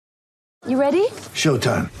You ready?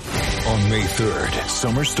 Showtime. On May 3rd,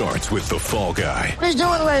 summer starts with The Fall Guy. Let's do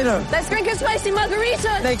it later. Let's drink a spicy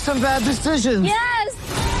margarita. Make some bad decisions.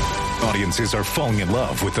 Yes! Audiences are falling in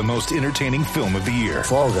love with the most entertaining film of the year.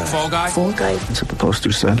 Fall Guy. Fall Guy? Fall Guy. That's what the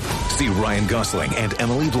poster said. See Ryan Gosling and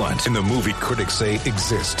Emily Blunt in the movie critics say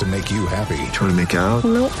exists to make you happy. Trying to make it out?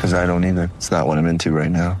 Nope. Because I don't either. It's not what I'm into right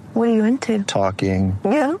now. What are you into? Talking.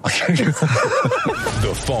 Yeah.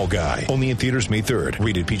 The Fall Guy. Only in theaters May 3rd.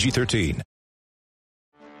 Rated PG-13.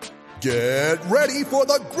 Get ready for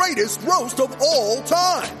the greatest roast of all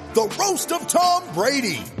time. The Roast of Tom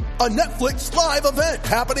Brady. A Netflix live event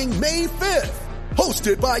happening May 5th.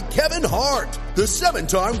 Hosted by Kevin Hart. The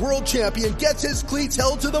 7-time world champion gets his cleats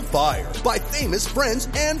held to the fire by famous friends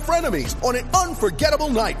and frenemies on an unforgettable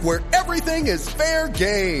night where everything is fair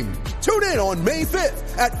game. Tune in on May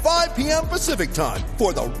 5th at 5 p.m. Pacific time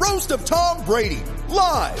for the Roast of Tom Brady.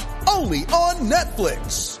 Live only on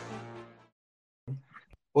Netflix.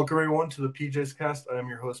 Welcome everyone to the PJ's Cast. I am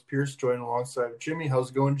your host Pierce, joined alongside Jimmy.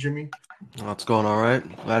 How's it going, Jimmy? Oh, it's going all right.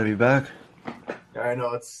 Glad to be back. Yeah, I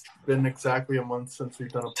know it's been exactly a month since we've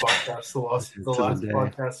done a podcast. The last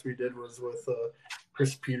podcast we did was with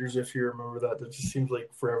Chris Peters, if you remember that. That just seems like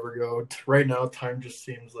forever ago. Right now, time just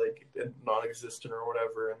seems like non-existent or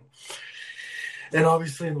whatever. And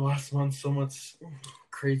obviously, in the last month, so much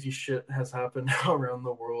crazy shit has happened around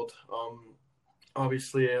the world.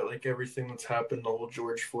 Obviously, like everything that's happened, the whole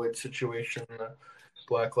George Floyd situation,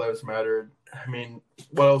 Black Lives Matter. I mean,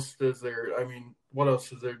 what else is there? What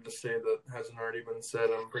else is there to say that hasn't already been said?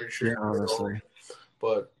 I'm pretty sure. Yeah, honestly.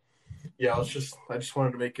 But yeah, I just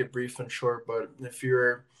wanted to make it brief and short. But if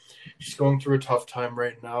you're just going through a tough time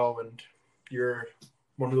right now, and you're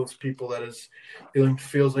one of those people that is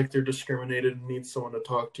feels like they're discriminated and needs someone to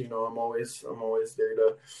talk to, I'm always there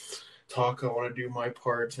to talk. I want to do my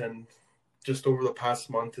part. And just over the past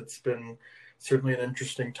month, it's been certainly an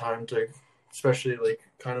interesting time to, especially like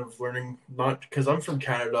kind of learning, not because I'm from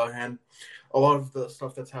Canada, and a lot of the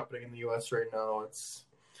stuff that's happening in the U.S. right now, it's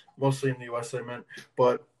mostly in the U.S. I meant,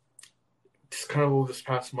 but just kind of over this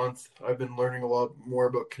past month, I've been learning a lot more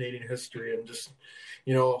about Canadian history, and just,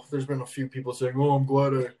 there's been a few people saying, "Oh, I'm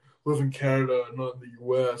glad I live in Canada and not in the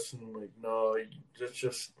U.S." And I'm like, no, it's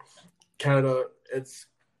just Canada.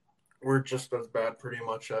 We're just as bad pretty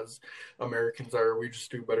much as Americans are. We just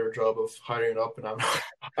do a better job of hiding it up, and I'm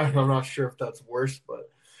not sure if that's worse, but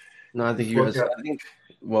no, I think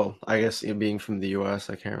I guess being from the U.S.,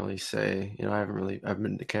 I can't really say. I've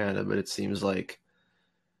been to Canada, but it seems like,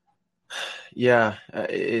 yeah,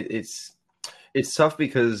 it's tough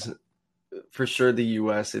because for sure the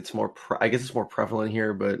U.S. it's more. I guess it's more prevalent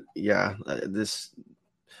here, but yeah, this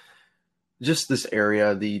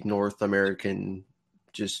area, the North American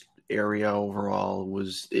area overall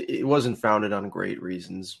it wasn't founded on great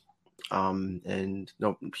reasons, and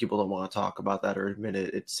no, people don't want to talk about that or admit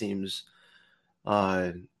it. It seems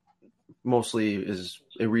mostly is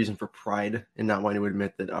a reason for pride and not wanting to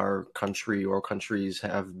admit that our country or countries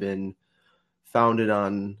have been founded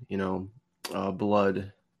on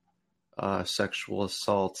blood, sexual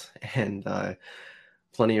assault, and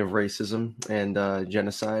plenty of racism and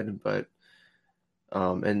genocide. But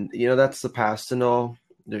and that's the past and all.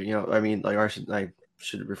 I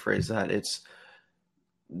should rephrase that. It's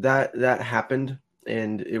that happened,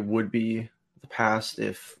 and it would be the past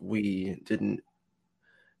if we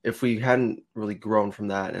hadn't really grown from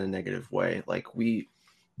that in a negative way. Like we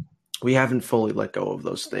haven't fully let go of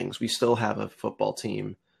those things. We still have a football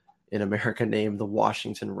team in America named the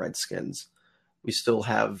Washington Redskins. We still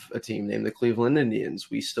have a team named the Cleveland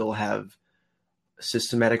Indians. We still have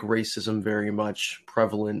systematic racism very much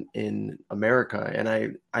prevalent in America. And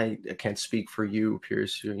I can't speak for you,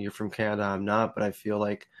 Pierce. You're from Canada. I'm not, but I feel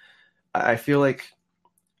like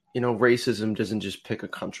racism doesn't just pick a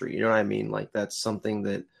country. You know what I mean? Like that's something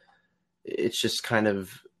that it's just kind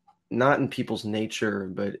of not in people's nature,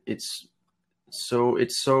 but it's been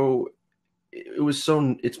so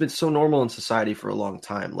normal in society for a long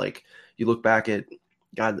time. Like you look back at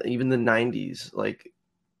even the 90s, like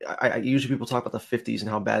I usually people talk about the 50s and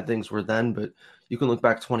how bad things were then, but you can look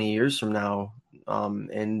back 20 years from now,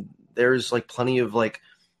 and there's like plenty of like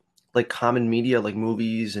common media, like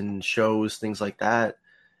movies and shows, things like that.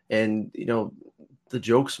 And the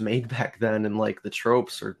jokes made back then and like the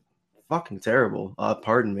tropes are fucking terrible.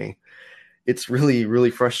 Pardon me. It's really, really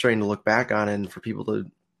frustrating to look back on and for people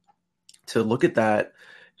to look at that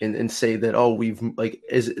and say that, oh,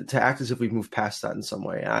 to act as if we've moved past that in some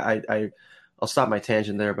way. I'll stop my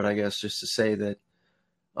tangent there, but I guess just to say that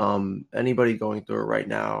anybody going through it right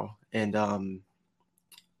now, and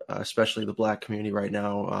especially the Black community right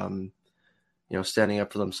now, standing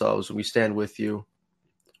up for themselves. We stand with you.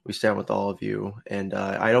 We stand with all of you. And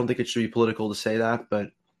I don't think it should be political to say that,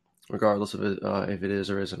 but regardless of it, if it is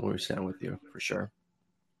or isn't, we stand with you for sure.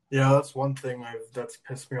 Yeah, that's one thing that's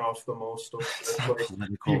pissed me off the most.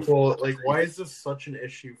 People, why is this such an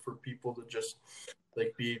issue for people to just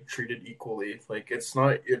be treated equally? It's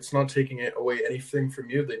not taking it away anything from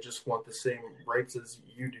you. They just want the same rights as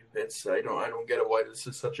you do. I don't get it why this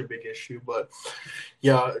is such a big issue. But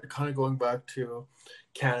yeah, kind of going back to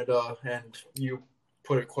Canada, and you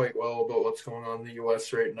put it quite well about what's going on in the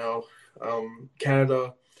U.S. right now.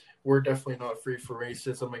 Canada, we're definitely not free for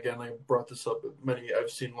racism. Again, I brought this up.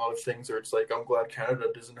 I've seen a lot of things where it's I'm glad Canada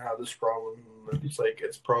doesn't have this problem.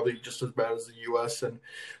 It's probably just as bad as the U.S. And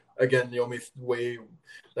again, the only way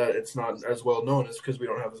that it's not as well known is because we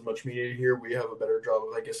don't have as much media here. We have a better job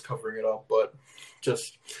of, I guess, covering it up. But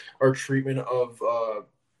just our treatment of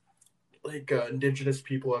Indigenous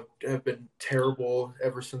people have been terrible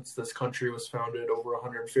ever since this country was founded over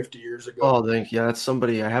 150 years ago. Oh, that's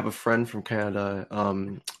somebody. I have a friend from Canada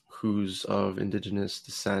who's of Indigenous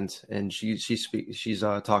descent, and she's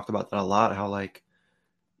talked about that a lot. How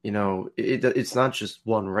it's not just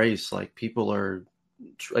one race. People are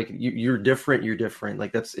you're different. You're different.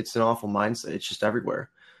 It's an awful mindset. It's just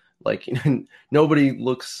everywhere. Nobody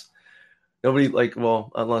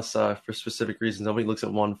unless for specific reasons, nobody looks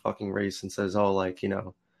at one fucking race and says, oh,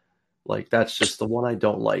 that's just the one I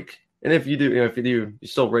don't like. And if you do, you're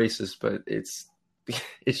still racist, but it's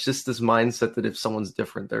just this mindset that if someoe's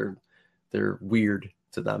different, they're weird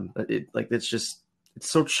to them. It's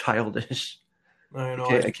so childish. I know.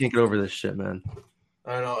 I can't get over this shit, man.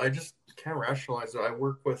 I know. I just can't rationalize it. I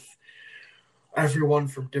work with everyone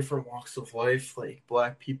from different walks of life,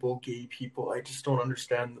 Black people, gay people. I just don't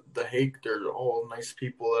understand the hate. They're all nice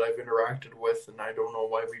people that I've interacted with, and I don't know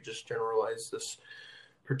why we just generalize this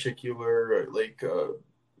particular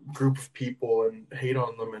group of people and hate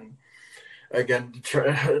on them. And again,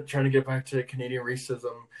 trying to get back to Canadian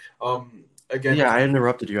racism. Again, yeah, I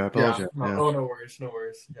interrupted you. I apologize. Yeah, no, no worries.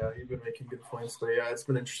 Yeah, you've been making good points, but yeah, it's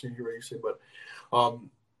been interesting to hear what you say. But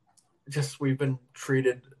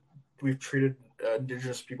we've treated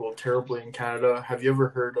Indigenous people terribly in Canada. Have you ever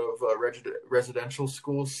heard of residential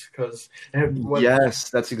schools? Yes,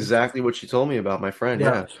 that's exactly what she told me about, my friend.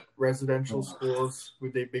 Yeah. Residential schools,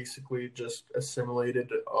 they basically just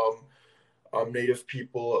assimilated Native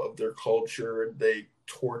people of their culture. They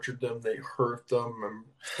tortured them, they hurt them, and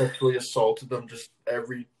sexually assaulted them. Just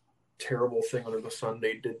every terrible thing under the sun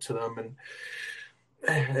they did to them, and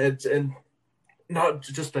not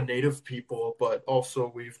just the Native people, but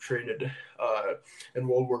also we've traded in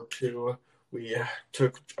World War II. We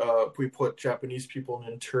put Japanese people in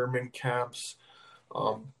internment camps,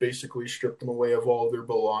 basically stripped them away of all their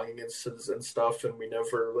belongings and stuff, and we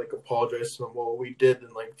never apologized to them. Well, we did in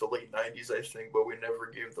the late 90s, I think, but we never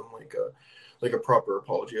gave them a proper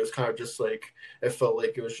apology. It was kind of just it felt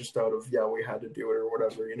like it was just out of, we had to do it or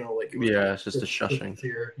whatever, it was, it's just a shushing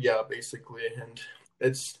here. Yeah, basically. And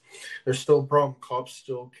there's still a problem. Cops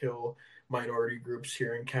still kill minority groups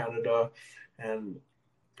here in Canada, and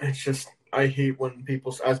it's just, I hate when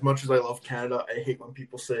people, as much as I love Canada, I hate when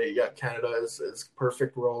people say, Canada is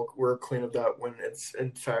perfect, we're clean of that, when it's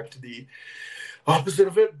in fact the opposite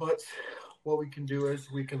of it. But what we can do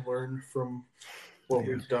is we can learn from what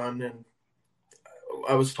we've done. And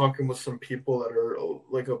I was talking with some people that are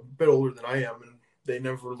a bit older than I am, and they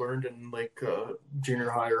never learned in junior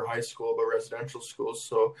high or high school about residential schools.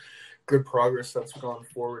 So good progress that's gone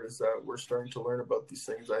forward is that we're starting to learn about these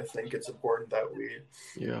things. I think it's important that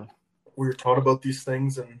we're taught about these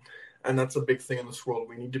things, and that's a big thing in this world.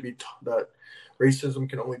 We need to be taught that racism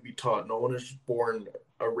can only be taught. No one is born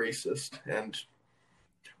a racist, and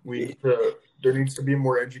there needs to be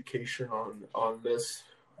more education on this.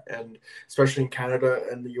 And especially in Canada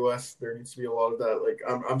and the U.S., there needs to be a lot of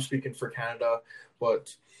that. I'm speaking for Canada,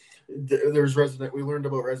 but we learned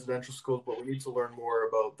about residential schools, but we need to learn more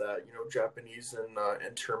about that. Japanese and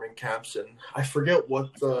internment camps, and I forget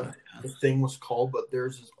what the thing was called, but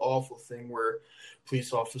there's this awful thing where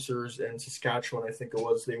police officers in Saskatchewan, I think it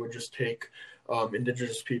was, they would just take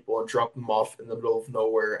Indigenous people and drop them off in the middle of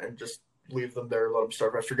nowhere and just leave them there, let them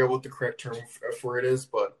starve. I forget what the correct term for it is,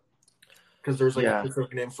 but because there's a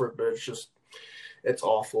specific name for it, but it's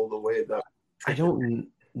awful the way that. I don't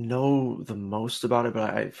know the most about it,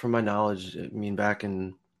 but from my knowledge, back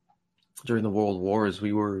during the World Wars,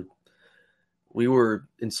 we were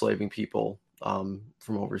enslaving people from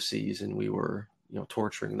overseas, and we were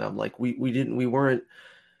torturing them. We weren't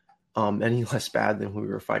any less bad than who we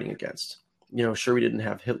were fighting against. Sure, we didn't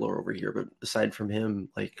have Hitler over here, but aside from him,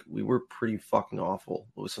 we were pretty fucking awful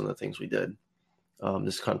with some of the things we did.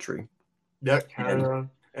 this country. Yeah, Canada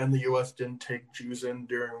and the U.S. didn't take Jews in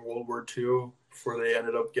during World War II before they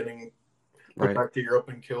ended up getting put back to Europe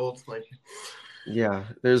and killed. Yeah,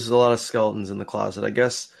 there's a lot of skeletons in the closet. I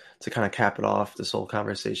guess to kind of cap it off, this whole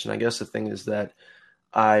conversation, I guess the thing is that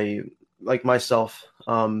I, like myself,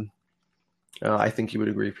 I think you would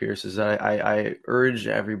agree, Pierce, is that I urge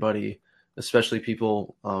everybody, especially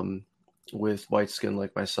people with white skin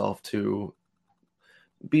like myself, to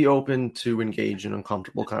be open to engage in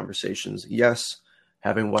uncomfortable conversations. Yes,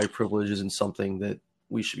 having white privilege isn't something that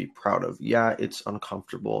we should be proud of. Yeah, it's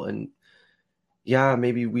uncomfortable, and yeah,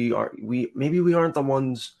 maybe we aren't the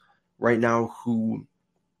ones right now who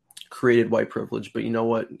created white privilege, but you know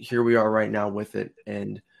what? Here we are right now with it,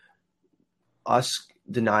 and us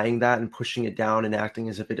denying that and pushing it down and acting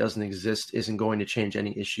as if it doesn't exist isn't going to change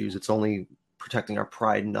any issues. It's only protecting our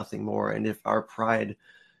pride, nothing more. And if our pride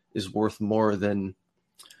is worth more than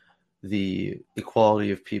the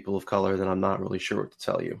equality of people of color, then I'm not really sure what to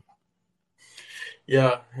tell you.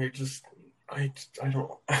 Yeah, I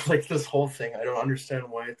don't like this whole thing. I don't understand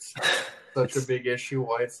why it's such a big issue,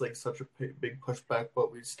 why it's like such a big pushback,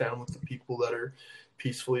 but we stand with the people that are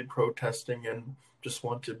peacefully protesting and just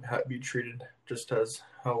want to be treated just as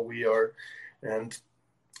how we are. And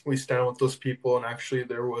we stand with those people. And actually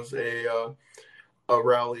there was a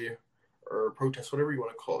rally or protest, whatever you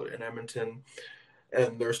want to call it, in Edmonton,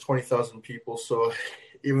 and there's 20,000 people. So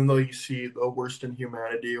even though you see the worst in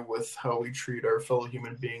humanity with how we treat our fellow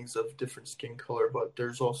human beings of different skin color, but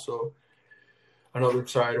there's also another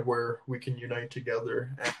side where we can unite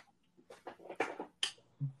together and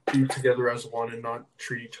be together as one and not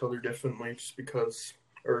treat each other differently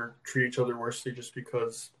or treat each other worsely just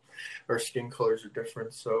because our skin colors are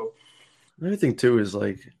different. So another thing too is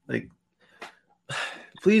like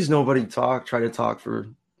please nobody try to talk for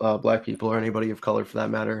Black people or anybody of color for that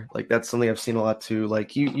matter. Like that's something I've seen a lot too.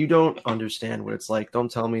 Like you don't understand what it's like.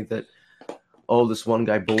 Don't tell me that, oh, this one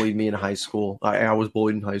guy bullied me in high school. I was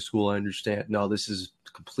bullied in high school. I understand. No, this is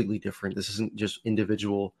completely different. This isn't just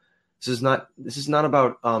individual. This is not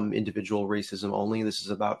about individual racism only. This is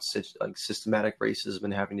about systematic racism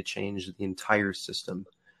and having to change the entire system.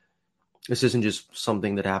 This isn't just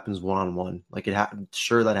something that happens one-on-one. Like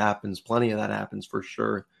sure that happens. Plenty of that happens for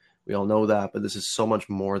sure. We all know that, but this is so much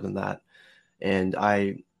more than that. And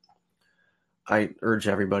I urge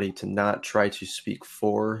everybody to not try to speak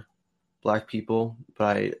for Black people,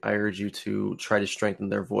 but I urge you to try to strengthen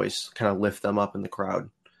their voice, kind of lift them up in the crowd.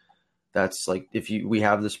 That's like, we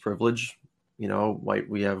have this privilege,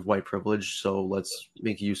 we have white privilege, so let's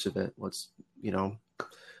make use of it. Let's,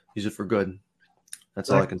 use it for good.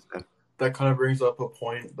 That's all I can say. That kind of brings up a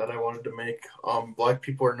point that I wanted to make. Black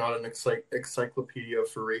people are not an encyclopedia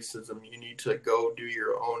for racism. You need to go do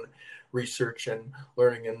your own research and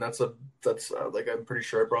learning, and that's like, I'm pretty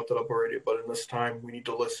sure I brought that up already, but in this time we need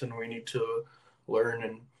to listen, we need to learn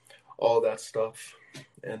and all that stuff.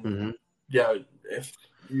 And yeah,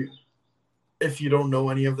 if you don't know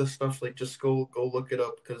any of this stuff, like just go look it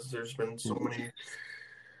up, because there's been so many.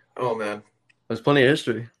 Oh man, there's plenty of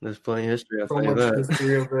history. I'll so much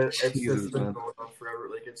history of it. It's just been going on forever.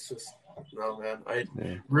 Like it's just, no man. I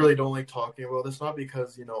really don't like talking about this. Not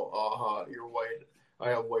because you're white, I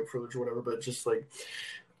have white privilege or whatever, but just like,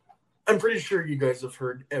 I'm pretty sure you guys have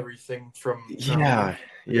heard everything from. Yeah.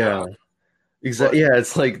 Exactly. Yeah,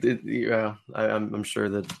 it's like I'm sure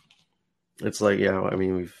that it's like, yeah. I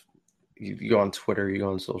mean, you go on Twitter, you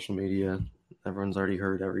go on social media, everyone's already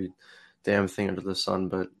heard every damn thing under the sun.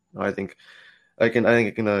 But I think I can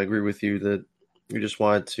agree with you that you just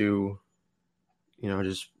wanted to,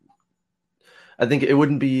 I think it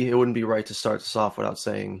wouldn't be right to start this off without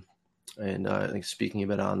saying, and I think speaking a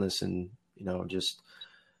bit on this, and just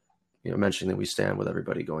mentioning that we stand with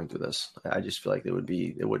everybody going through this. I just feel like it wouldn't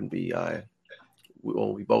be.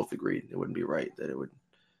 We both agreed it wouldn't be right that it would.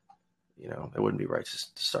 It wouldn't be right to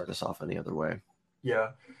start this off any other way. Yeah.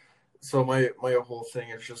 So my whole thing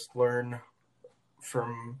is just learn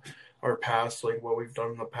from our past, like what we've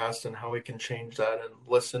done in the past and how we can change that, and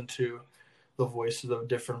listen to the voices of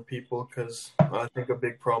different people, because I think a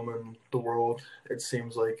big problem in the world, it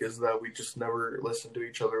seems like, is that we just never listen to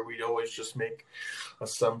each other. We always just make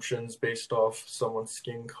assumptions based off someone's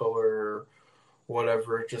skin color or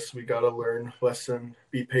whatever. Just, we gotta learn, listen,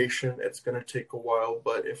 be patient. It's gonna take a while,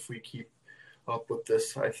 but if we keep up with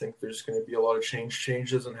this, I think there's gonna be a lot of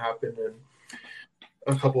changes and happen in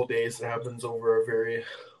a couple of days. It happens over a very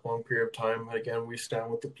long period of time. Again, we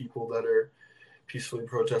stand with the people that are peacefully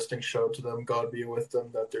protesting. Shout out to them, God be with them,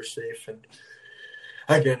 that they're safe. And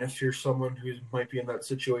again, if you're someone who might be in that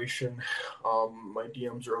situation, my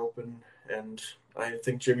DMs are open and I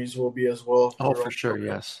think Jimmy's will be as well. Oh, We're for always sure, open-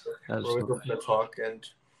 yes. We're always Absolutely. open to talk, and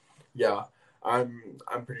yeah, I'm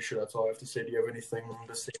pretty sure that's all I have to say. Do you have anything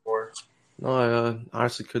to say more? No, I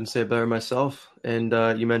honestly couldn't say it better myself. And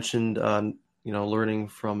you mentioned, learning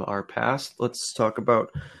from our past. Let's talk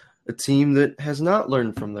about a team that has not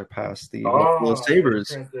learned from their past, the Buffalo Sabres.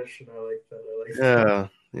 Transition. I like that.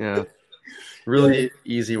 Yeah. Really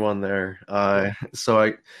easy one there.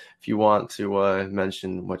 If you want to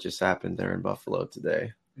mention what just happened there in Buffalo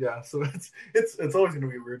today. Yeah, so it's always going to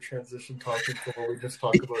be a weird transition talking to what we just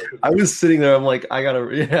talked about. I was sitting there. I'm like, I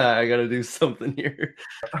gotta do something here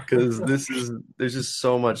because there's just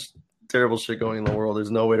so much terrible shit going in the world.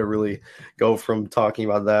 There's no way to really go from talking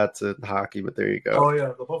about that to hockey, but there you go. Oh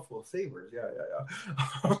yeah, the Buffalo Sabres.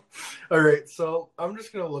 Yeah. All right, so I'm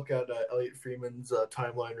just gonna look at Elliot Freeman's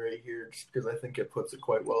timeline right here, just because I think it puts it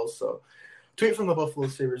quite well. So, tweet from the Buffalo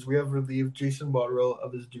Sabres: We have relieved Jason Botterill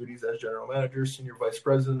of his duties as general manager. Senior Vice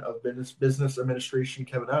President of Business Administration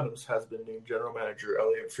Kevin Adams has been named general manager.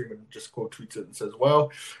 Elliot Freeman just quote tweets it and says,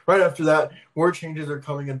 "Well, right after that, more changes are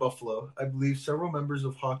coming in Buffalo. I believe several members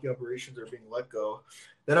of hockey operations are being let go."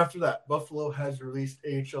 Then after that, Buffalo has released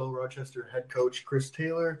AHL Rochester head coach Chris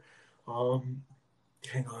Taylor. Full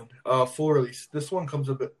release. This one comes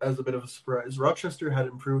as a bit of a surprise. Rochester had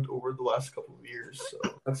improved over the last couple of years, so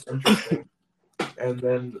that's interesting. And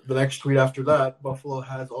then the next tweet after that, Buffalo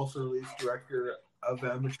has also released Director of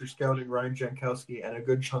Amateur Scouting Ryan Jankowski and a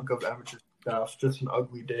good chunk of amateur staff. Just an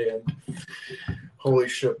ugly day, and holy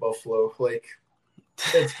shit, Buffalo! Like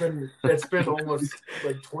it's been almost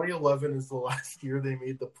like 2011 is the last year they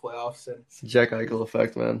made the playoffs, and It's the Jack Eichel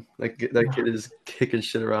effect, man. That kid is kicking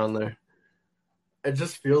shit around there. it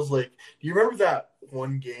just feels like. Do you remember that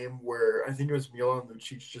one game where I think it was Milan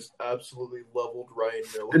Lucic just absolutely leveled Ryan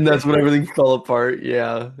Miller? And that's when everything fell apart.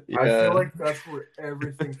 Yeah. I feel like that's where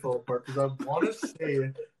everything fell apart because I want to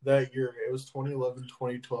say that year it was 2011,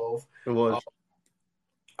 2012. It was.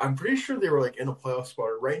 I'm pretty sure they were like in a playoff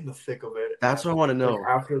spot, right in the thick of it. That's what I want to know. Like,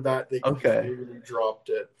 after that, they completely dropped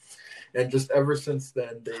it, and just ever since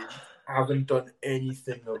then, they haven't done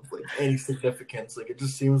anything of like any significance. Like it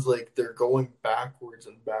just seems like they're going backwards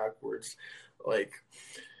and backwards. Like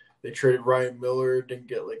they traded Ryan Miller, didn't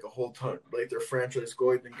get like a whole ton. Like their franchise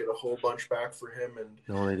goalie didn't get a whole bunch back for him, and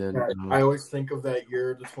No, they didn't. I always think of that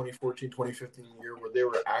year, the 2014-2015 year, where they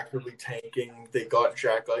were actively tanking. They got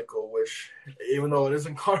Jack Eichel, which, even though it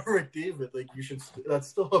isn't Connor McDavid, like that's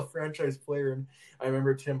still a franchise player. And I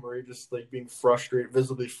remember Tim Murray just like being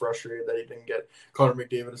visibly frustrated that he didn't get Connor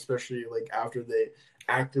McDavid, especially like after they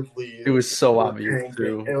actively. It was so obvious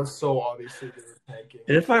too. It was so obvious they were tanking.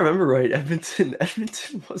 And if I remember right, Edmonton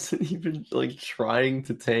wasn't even like trying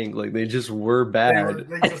to tank. Like they just were bad.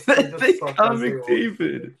 They just sucked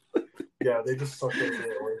McDavid. Yeah, they just sucked as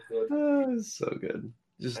they always did. So good.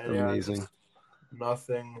 Just And amazing.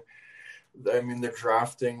 Nothing. I mean, they're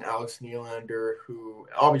drafting Alex Nylander, who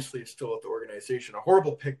obviously is still at the organization. A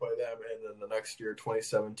horrible pick by them. And then the next year,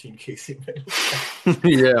 2017, Casey Middleton.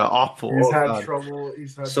 Yeah, awful. He's had trouble.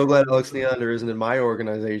 So glad Alex Nylander isn't in my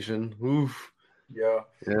organization. Oof. Yeah.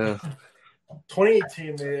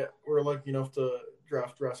 2018, they were lucky enough to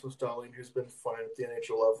draft Rasmus Dahlin, who's been fine at the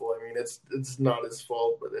NHL level. I mean, it's not his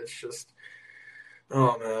fault, but it's just,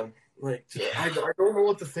 oh man, like I don't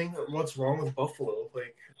know what's wrong with Buffalo.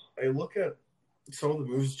 Like I look at some of the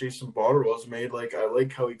moves Jason Botterill has made. Like I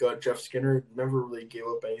like how he got Jeff Skinner. Never really gave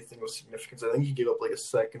up anything of significance. I think he gave up like a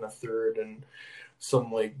second, a third, and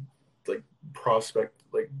some like prospect.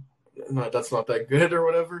 Like that's not that good or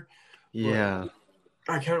whatever. Yeah.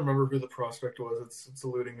 But I can't remember who the prospect was. It's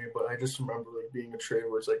eluding me, but I just remember like being a trade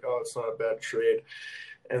where it's like, oh, it's not a bad trade.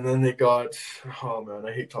 And then they got, oh man,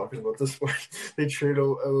 I hate talking about this one. They traded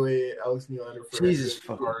away Alex Nylander for Jesus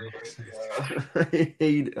fucking Christ. I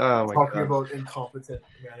hate. Oh my talking god. about incompetent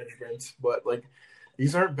management, but like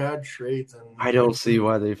these aren't bad trades. And I don't see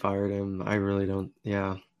why they fired him. I really don't.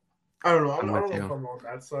 Yeah. I don't know. I I'm don't with know you. if I'm on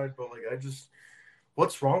that side, but like I just.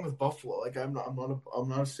 What's wrong with Buffalo? Like I'm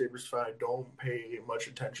not a Sabres fan. I don't pay much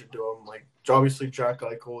attention to them. Like obviously Jack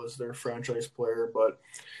Eichel is their franchise player, but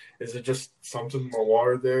is it just something in the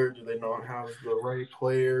water there? Do they not have the right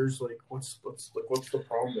players? Like what's the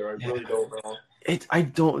problem there? I really don't know. I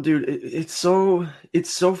don't, dude. It's so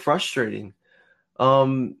frustrating,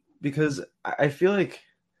 because I feel like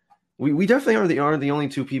we definitely aren't the only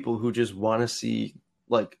two people who just want to see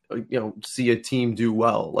see a team do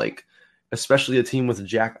well, like especially a team with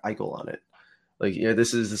Jack Eichel on it. Like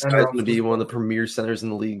this guy's going to be one of the premier centers in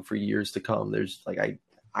the league for years to come. There's like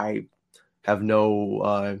I have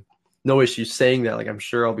no no issue saying that. Like, I'm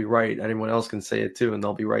sure I'll be right. Anyone else can say it too, and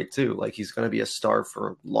they'll be right too. Like, he's going to be a star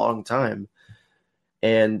for a long time.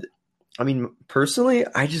 And I mean, personally,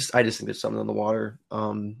 I just think there's something in the water.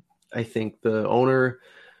 I think the owner,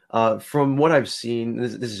 from what I've seen,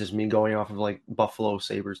 this is just me going off of like Buffalo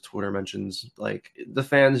Sabres Twitter mentions, like the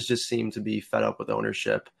fans just seem to be fed up with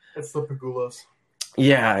ownership. It's the Pagulas.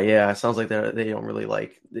 Yeah. It sounds like they don't really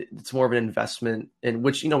like. It's more of an investment, in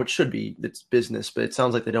which it should be. It's business, but it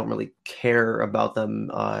sounds like they don't really care about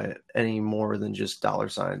them any more than just dollar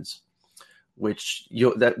signs. Which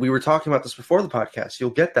that we were talking about this before the podcast.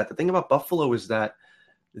 You'll get that. The thing about Buffalo is that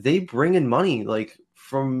they bring in money, like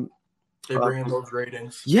from. They bring in those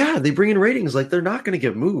ratings. Yeah, they bring in ratings. Like, they're not going to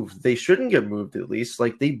get moved. They shouldn't get moved, at least.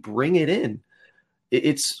 Like, they bring it in.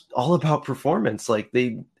 It's all about performance. like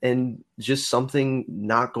and just something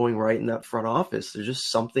not going right in that front office. There's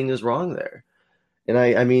just something is wrong there. And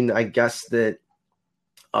I mean, I guess that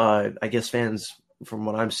fans, from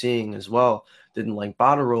what I'm seeing as well, didn't like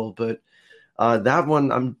Botterill, but that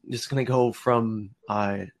one, I'm just going to go from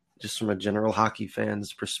just from a general hockey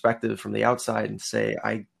fan's perspective from the outside and say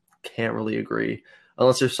I can't really agree,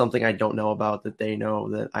 unless there's something I don't know about that they know.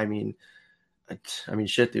 That I mean,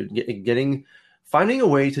 shit, dude, finding a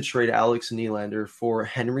way to trade Alex Nylander for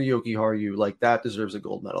Henry Jokiharju, like, that deserves a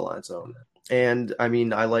gold medal on its own. And I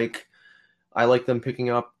mean, I like them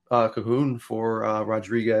picking up Cahoon for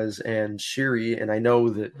Rodriguez and Sheary, and I know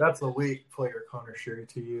that's a weak player, Connor Sheary,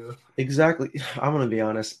 to you. Exactly. I'm gonna be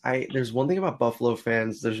honest. There's one thing about Buffalo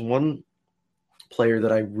fans. There's one player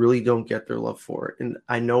that I really don't get their love for, and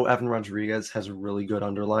I know Evan Rodriguez has really good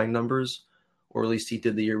underlying numbers, or at least he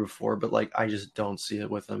did the year before. But like, I just don't see it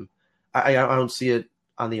with him. I don't see it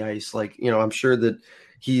on the ice. Like, I'm sure that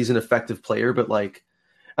he's an effective player, but like,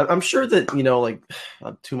 I'm sure that, like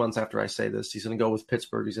 2 months after I say this, he's going to go with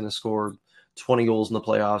Pittsburgh. He's going to score 20 goals in the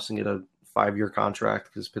playoffs and get a 5-year contract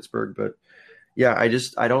because Pittsburgh. But yeah, I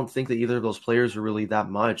don't think that either of those players are really that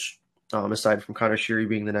much, aside from Connor Sheary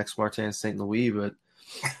being the next Martin St. Louis. But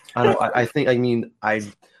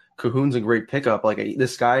Cahoon's a great pickup. Like,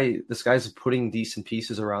 this guy's putting decent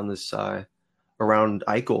pieces around this, around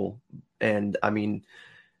Eichel. And I mean,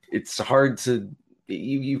 it's hard to,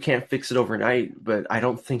 you can't fix it overnight, but I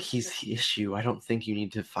don't think he's the issue. I don't think you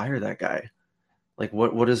need to fire that guy. Like,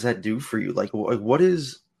 what does that do for you? Like, what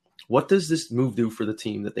does this move do for the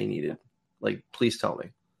team that they needed? Like, please tell me.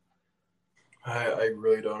 I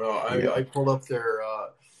really don't know. I pulled up their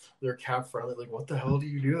cap friendly. Like, what the hell do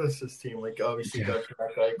you do with this team? Like, obviously, you got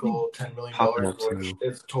Jack Eichel, $10 million, which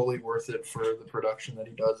is totally worth it for the production that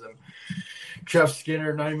he does. And Jeff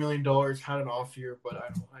Skinner, $9 million, had an off year, but I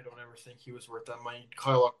don't ever think he was worth that money.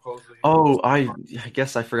 Kyle Okposo. Oh, I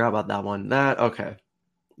guess I forgot about that one. That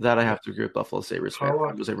I have to agree with Buffalo Sabres.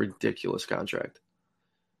 It was a ridiculous contract.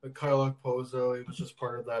 But Kyle Okposo, he was just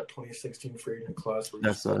part of that 2016 free agent class.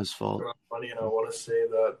 That's not his fault. Money, and I want to say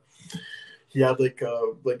that he had like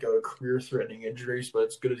a career-threatening injuries, but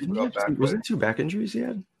it's good as he got back. Was it 2 back injuries he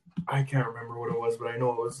had? I can't remember what it was, but I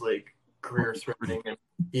know it was like career-threatening, and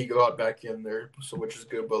he got back in there, so which is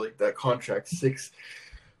good. But like, that contract,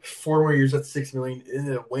 4 more years at $6 million.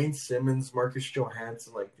 Wayne Simmons, Marcus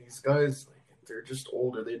Johansson, like, these guys, like, they're just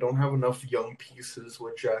older. They don't have enough young pieces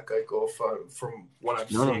with Jack Eichel from what I'm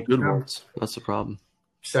seeing. No, good ones. That's the problem.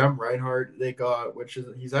 Sam Reinhart they got,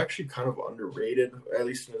 he's actually kind of underrated, at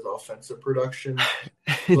least in his offensive production.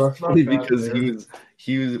 It's funny because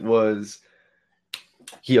he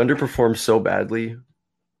underperformed so badly,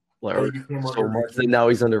 like, so much that now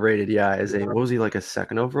he's underrated. Yeah, what was he, like a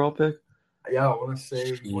 2nd overall pick? Yeah, I want to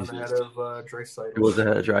say he went ahead of Draisaitl. It was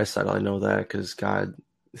ahead of Draisaitl. I know that because, God,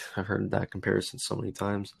 I've heard that comparison so many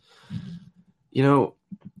times.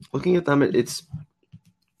 Looking at them, it's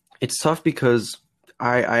tough because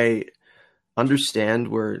I understand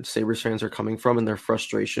where Sabres fans are coming from and their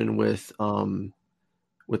frustration with Botterill,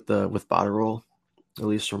 at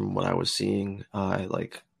least from what I was seeing.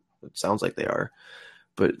 It sounds like they are.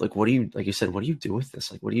 But like you said, what do you do with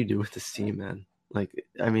this? Like, what do you do with this team, man? Like,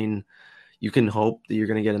 I mean, you can hope that you're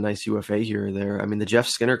going to get a nice UFA here or there. I mean, the Jeff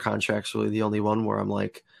Skinner contract's really the only one where I'm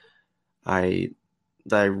like, I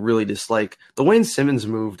really dislike. The Wayne Simmons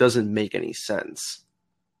move doesn't make any sense.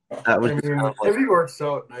 If he works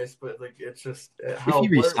out, nice, but like, it's just if he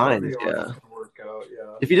resigns, yeah. Work out,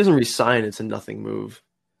 yeah. If he doesn't resign, it's a nothing move.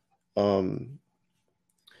 I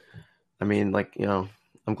mean, like,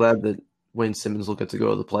 I'm glad that Wayne Simmons will get to go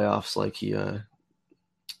to the playoffs,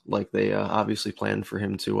 like they obviously planned for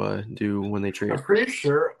him to do when they trade. I'm pretty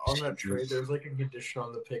sure on that trade, there's like a condition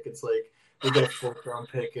on the pick. It's like they get a 4th round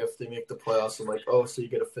pick if they make the playoffs. I'm like, oh, so you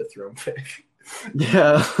get a 5th round pick.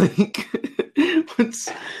 Yeah, like,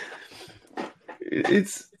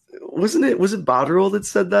 Was it Botterill that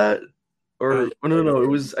said that? Or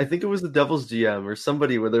no, I think it was the Devils GM or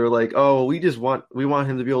somebody where they were like, "Oh, we want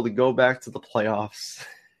him to be able to go back to the playoffs."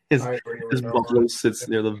 His Buffalo sits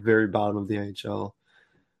near the very bottom of the NHL.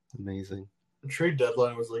 Amazing. The trade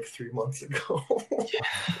deadline was like 3 months ago.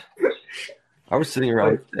 Yeah. I was sitting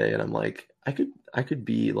around today and I'm like, I could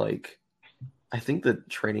be like, I think the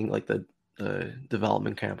training, like the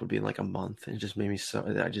development camp would be in like a month. And it just made me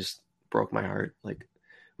I just broke my heart. Like,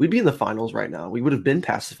 we'd be in the finals right now. We would have been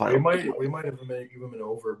past the finals. We might have been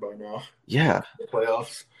over by now. Yeah. The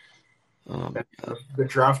playoffs. The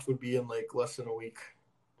draft would be in like less than a week.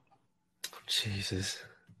 Jesus.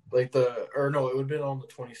 Like it would have been on the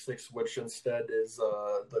 26th, which instead is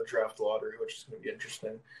the draft lottery, which is going to be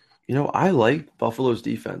interesting. You know, I like Buffalo's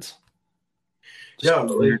defense. Like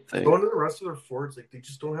going to the rest of their forwards, like they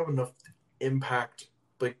just don't have enough impact.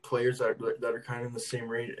 Like players that are kind of in the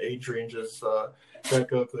same age range as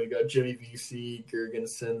Becca. They got Jimmy VC,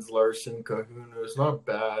 Girgensons, Larson, Kahuna. It's not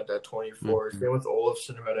bad at 24. Same with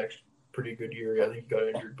Olofsson, who had a pretty good year. I think he got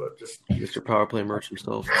injured, but just Mr. Power Play merch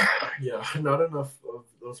himself. Yeah, not enough of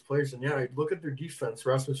those players. And yeah, I look at their defense.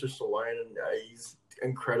 Rasmus Ristolainen, and he's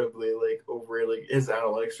incredibly like over. Like his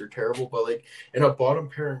analytics are terrible, but like in a bottom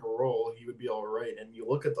pairing role, he would be all right. And you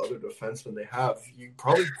look at the other defensemen they have, you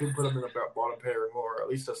probably could put him in a bottom pairing or at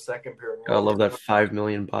least a second pairing role. I love that $5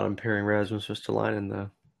 million bottom pairing Rasmus Ristolainen though.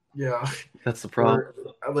 Yeah, that's the problem.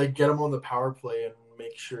 Or, like get him on the power play and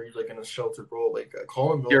make sure he's like in a sheltered role. Like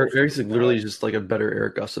Colin Miller. Eric's literally just like a better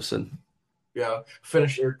Eric Gustafsson. Yeah,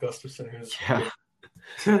 finish Eric Gustafsson, who's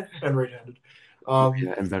and right-handed.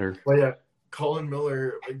 And better. But yeah, Colin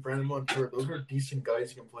Miller, like Brandon Montour, those are decent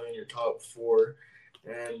guys you can play in your top four.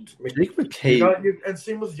 And Jake McCabe. And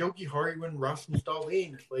same with Yogi Haru and Rasmus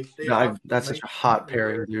Dahlin. Like that's such a hot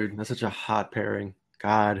pairing, dude. That's such a hot pairing.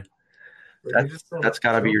 God, like, that's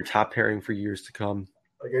got to be your top pairing for years to come.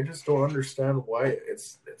 Like I just don't understand why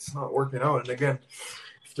it's not working out. And again,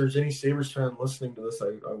 if there's any Sabres fan listening to this,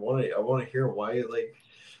 I want to hear why. Like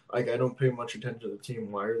I don't pay much attention to the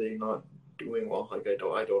team. Why are they not doing well? Like I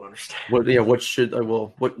don't understand. What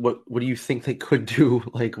do you think they could do?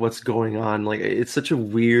 Like what's going on? Like it's such a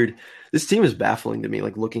weird. This team is baffling to me.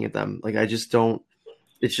 Like looking at them, like I just don't.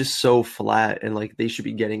 It's just so flat, and like they should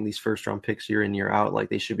be getting these first round picks year in year out. Like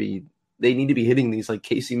they need to be hitting these. Like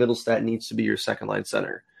Casey Middlestat needs to be your second line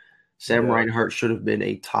center. Sam Reinhart should have been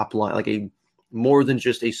a top line, like a more than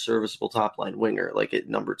just a serviceable top line winger, like at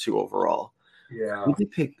number 2 overall. Yeah. Who'd they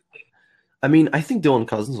pick? I mean, I think Dylan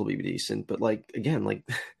Cousins will be decent, but like again, like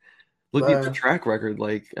look at the track record.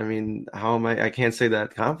 Like, I mean, how am I can't say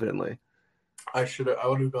that confidently. I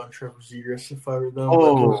would have gone Trevor Zegras if I were them.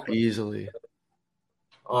 Oh, easily.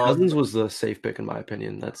 Cousins was the safe pick in my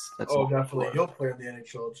opinion. That's definitely. He'll play in the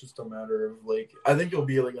NHL. It's just a matter of like I think he'll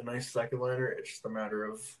be like a nice second liner. It's just a matter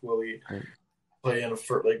of will he play in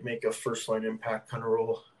make a first line impact kind of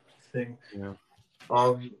role thing. Yeah.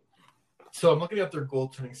 So I'm looking at their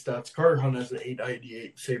goaltending stats. Carter Hunt has an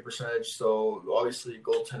 .898 save percentage, so obviously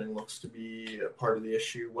goaltending looks to be a part of the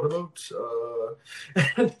issue. What about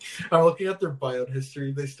I'm looking at their buyout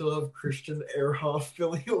history. They still have Christian Ehrhoff,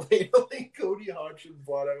 Billy O'Reilly, Cody Hodgson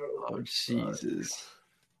bought out. Oh, Jesus.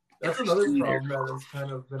 That's another problem that has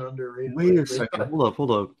kind of been underrated. Wait a second.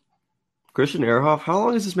 Hold up. Christian Ehrhoff, how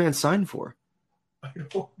long is this man signed for? I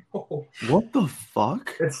don't know. What the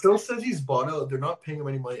fuck? It still says he's bought out. They're not paying him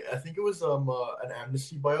any money. I think it was an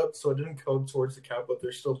amnesty buyout, so it didn't count towards the cap, but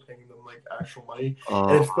they're still paying them like actual money.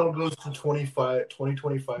 And it still goes to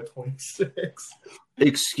 2025, 26.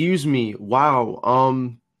 Excuse me.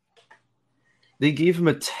 Wow. They gave him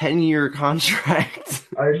a 10-year contract.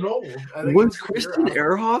 I know. Was Christian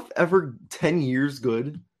Ehrhoff ever 10 years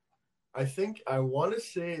good? I want to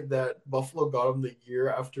say that Buffalo got him the year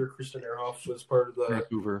after Christian Ehrhoff was part of the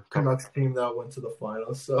Vancouver Canucks team that went to the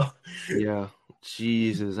finals. So yeah,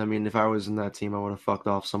 Jesus. I mean, if I was in that team, I would have fucked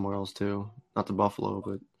off somewhere else too. Not to Buffalo,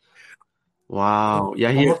 but wow.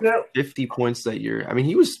 Yeah, he had 50 points that year. I mean,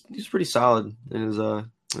 he was pretty solid in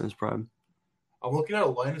his prime. I'm looking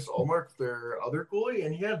at Linus Ullmark, their other goalie,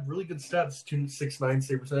 and he had really good stats: 269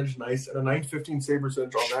 save percentage, nice, and a 915 save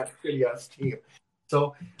percentage on that shitty ass team.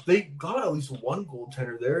 So they got at least one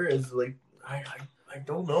goaltender there. Is like I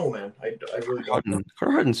don't know, man. I really don't know.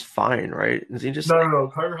 Carter Hutton's fine, right? Is he just no?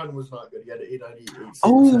 Carter Hutton was not good. He had an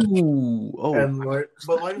 898.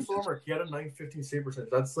 But Linus Ullmark, he had a 915 save percentage.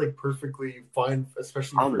 That's like perfectly fine,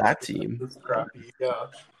 especially on that team. It's crappy, yeah.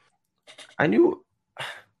 I knew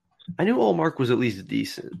Ullmark was at least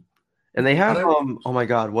decent, and they have oh my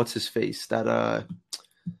god, what's his face? That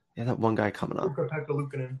Yeah, that one guy coming up. Ukko-Pekka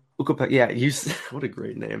Luukkonen. Ukko-Pekka. Yeah, what a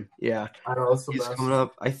great name. Yeah, I know, that's the he's best. coming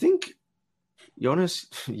up. I think Jonas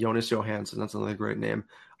Johansson. That's another great name.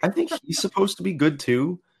 I think he's supposed to be good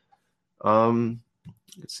too. Let's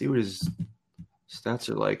see what his stats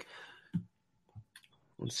are like.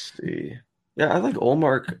 Let's see. Yeah, I like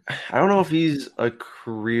Ullmark. I don't know if he's a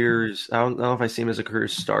careers. I don't know if I see him as a career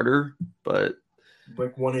starter, but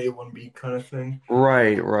Like 1A, 1B kind of thing.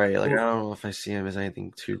 right. Like I don't know if I see him as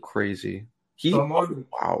anything too crazy.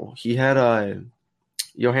 Wow. He had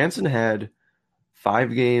Johansson had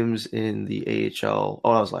 5 games in the AHL.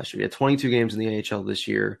 Oh, that was last year. He had 22 games in the AHL this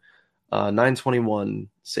year. 921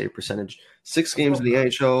 save percentage. 6 games in the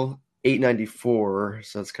AHL, 894.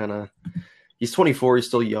 So that's kind of. He's 24. He's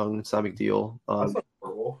still young. It's not a big deal. That's not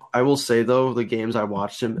horrible. I will say though, the games I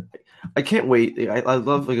watched him, I can't wait. I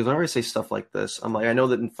love because whenever I say stuff like this, I'm like, I know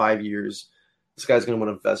that in 5 years, this guy's gonna win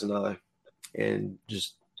a Vezina, and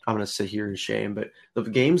just I'm gonna sit here in shame. But the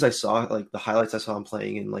games I saw, like the highlights I saw him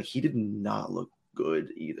playing, and like he did not look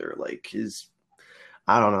good either. Like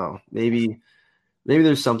I don't know, maybe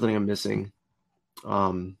there's something I'm missing.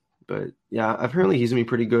 But yeah, apparently he's gonna be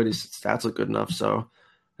pretty good. His stats look good enough, so.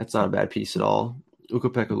 That's not a bad piece at all.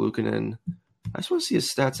 Ukko-Pekka Luukkonen. I just want to see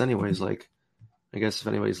his stats anyways. Like, I guess if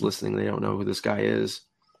anybody's listening, they don't know who this guy is.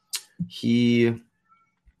 10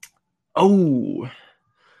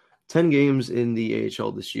 games in the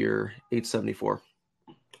AHL this year, 874.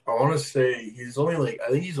 I want to say he's only I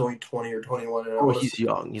think he's only 20 or 21. And He's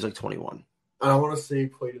young. He's like 21. I want to say he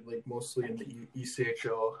played mostly in the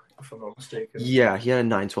ECHL, if I'm not mistaken. Yeah, he had a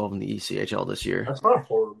 912 in the ECHL this year. That's not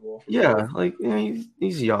horrible. Yeah,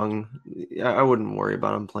 he's young. I wouldn't worry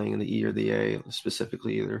about him playing in the E or the A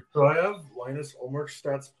specifically either. So I have Linus Ullmark's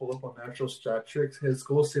stats pulled up on Natural Stat Tricks. His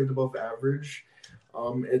goal saved above average.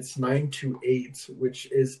 It's 928, which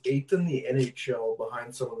is 8th in the NHL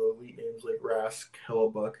behind some of the elite names like Rask,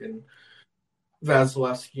 Hellebuck, and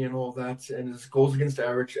Vasilevsky and all that, and his goals against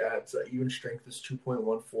average at even strength is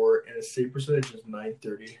 2.14, and his save percentage is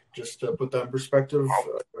 930. Just to put that in perspective,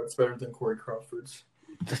 that's better than Corey Crawford's.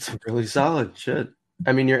 That's really solid shit.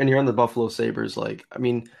 I mean, you're on the Buffalo Sabres. Like, I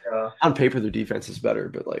mean, on paper their defense is better,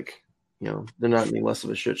 but they're not any less of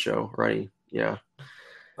a shit show, right? Yeah.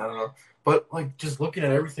 I don't know, but just looking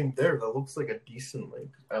at everything there, that looks like a decent,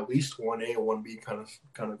 at least 1A or 1B kind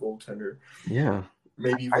of goaltender. Yeah.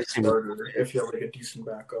 Maybe even starter if you have a decent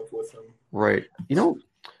backup with him. Right. A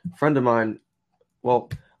friend of mine, well,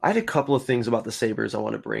 I had a couple of things about the Sabres I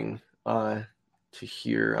want to bring to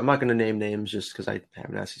here. I'm not going to name names just because I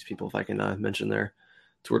haven't asked these people if I can mention their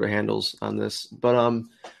Twitter handles on this. But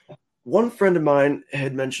one friend of mine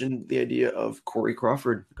had mentioned the idea of Corey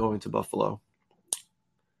Crawford going to Buffalo.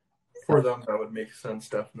 For them, that would make sense,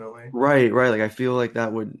 definitely. Right. Like, I feel like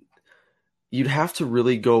that would... You'd have to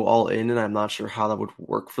really go all in, and I'm not sure how that would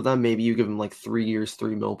work for them. Maybe you give him 3 years,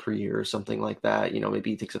 $3 million per year or something like that. Maybe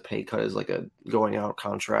he takes a pay cut as a going out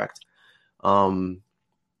contract. And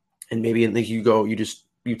maybe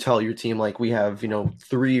you tell your team, we have,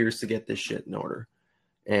 3 years to get this shit in order.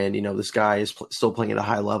 And, this guy is still playing at a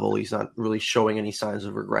high level. He's not really showing any signs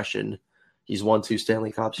of regression. He's won 2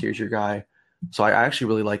 Stanley Cups. Here's your guy. So I actually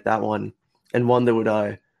really like that one. And one that would,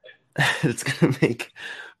 it's going to make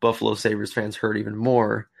Buffalo Sabres fans hurt even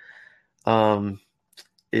more,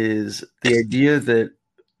 is the idea that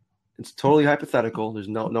it's totally hypothetical. There's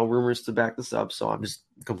no rumors to back this up, so I'm just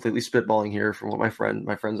completely spitballing here from what my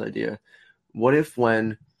friend's idea. What if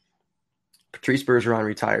when Patrice Bergeron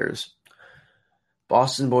retires,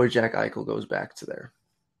 Boston boy Jack Eichel goes back to there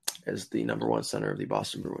as the number 1 center of the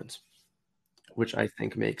Boston Bruins, which I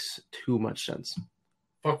think makes too much sense.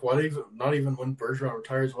 Fuck, why not even when Bergeron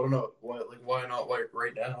retires? Why not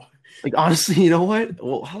right now? Honestly, you know what?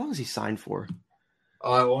 Well, how long is he signed for?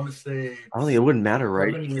 I want to say... I don't think it wouldn't matter,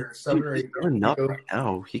 right? 7 or 8 years. Enough right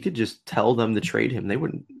now. He could just tell them to trade him. It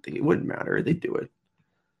wouldn't matter. They'd do it.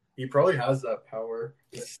 He probably has that power.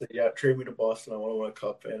 Yeah, trade me to Boston. I want to win a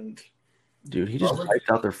cup. And dude, he just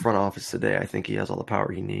hyped out their front office today. I think he has all the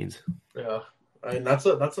power he needs. Yeah. And that's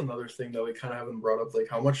another thing that we kind of haven't brought up.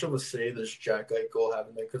 How much of a say does Jack Eichel have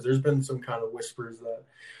in it? Because there's been some kind of whispers that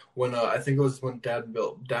when I think it was when Dan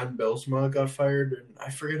Bylsma got fired, and I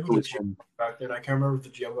forget who the GM back then. I can't remember if the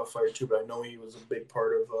GM got fired too, but I know he was a big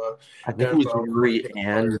part of. I think it was Murray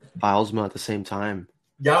and Bylsma at the same time.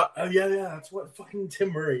 Yeah. That's what fucking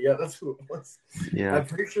Tim Murray. Yeah, that's who it was. Yeah, I'm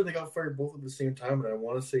pretty sure they got fired both at the same time, and I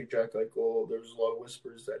want to say Jack Eichel. There was a lot of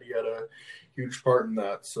whispers that he had a huge part in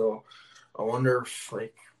that. So I wonder if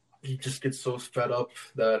he just gets so fed up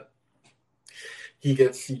that he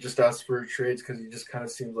just asks for trades because he just kind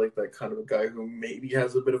of seems like that kind of a guy who maybe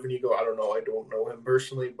has a bit of an ego. I don't know. I don't know him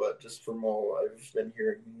personally, but just from all I've been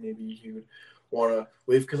hearing, maybe he would want to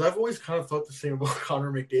leave. Because I've always kind of thought the same about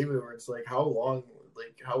Connor McDavid, where it's like, how long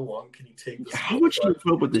can he take this? How much do you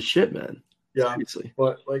put up with this shit, man? Yeah, seriously.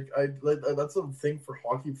 But that's a thing for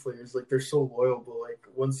hockey players. Like, they're so loyal, but like,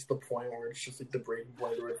 what's the point where it's just like the breaking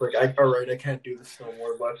point where it's like, all right, I can't do this no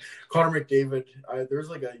more. But Connor McDavid, there's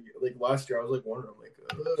like last year, I was like wondering, like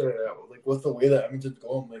what's the way that Edmonton's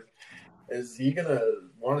going? Like, is he gonna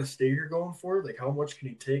want to stay here going forward? Like, how much can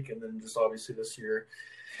he take? And then just obviously this year,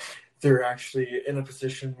 they're actually in a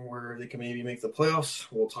position where they can maybe make the playoffs.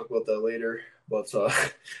 We'll talk about that later. But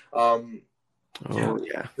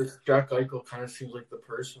this Jack Eichel kind of seems like the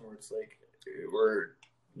person where it's like, where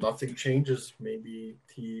nothing changes. Maybe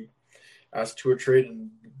he asked to a trade, and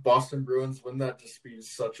Boston Bruins, wouldn't that just be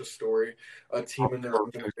such a story? A team in their own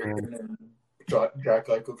division and Jack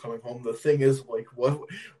Eichel coming home. The thing is, like, what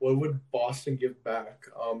would Boston give back?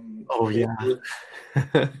 So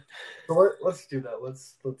let's do that.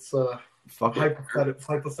 Let's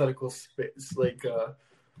hypothetical space, like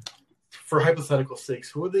for hypothetical sakes,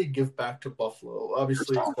 who would they give back to Buffalo?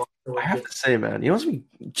 Obviously, I have to say, man, you know what's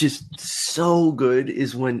just so good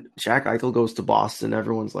is when Jack Eichel goes to Boston.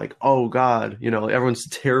 Everyone's like, "Oh God," everyone's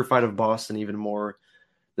terrified of Boston even more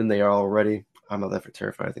than they are already. I'm not that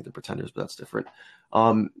terrified. I think they're pretenders, but that's different.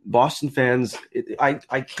 Boston fans,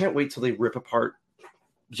 I can't wait till they rip apart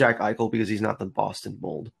Jack Eichel because he's not the Boston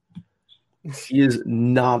mold. He is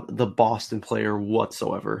not the Boston player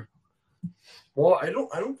whatsoever. Well, I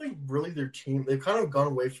don't think really their team, they've kind of gone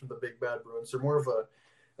away from the big bad Bruins. They're more of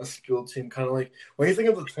a skilled team, kind of like when you think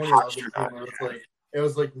of the 2011 team, it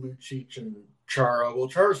was like Lucic and Chara. Well,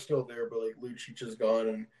 Chara's still there, but like Lucic is gone,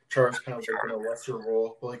 and Chara's kind of like in a lesser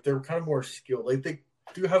role. But like they're kind of more skilled. Like they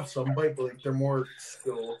do have some bite, but like they're more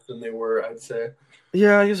skilled than they were, I'd say.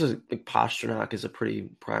 Yeah, I guess like Pastrnak is a pretty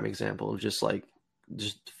prime example of just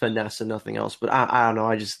finesse and nothing else. But I don't know.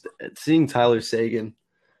 I just seeing Tyler Seguin.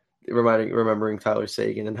 Remembering Tyler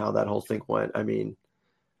Seguin and how that whole thing went. I mean,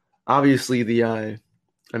 obviously what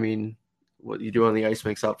you do on the ice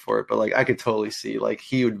makes up for it, but like I could totally see like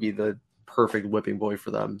he would be the perfect whipping boy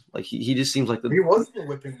for them. Like he just seems like he was the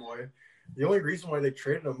whipping boy. The only reason why they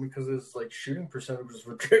traded him because his like shooting percentage was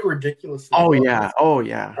ridiculous. Oh yeah.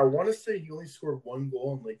 I want to say he only scored one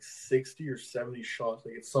goal in like 60 or 70 shots.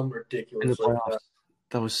 Like it's some ridiculous like that.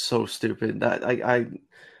 That was so stupid. That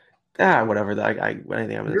whatever.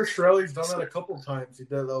 Anything. Your Shirley's done that a couple times. He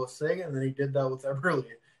did that with Sagan, and then he did that with Eberle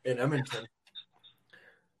in Edmonton.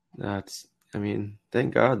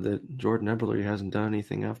 Thank God that Jordan Eberle hasn't done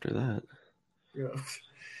anything after that. Yeah.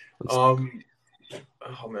 Oh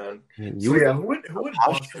man. Who would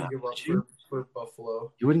Boston give up for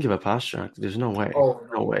Buffalo? You wouldn't give up Pastrnak. There's no way. Oh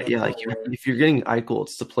no way. Yeah, like if you're getting Eichel,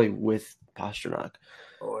 it's to play with Pastrnak.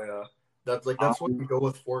 Oh yeah. That's what we go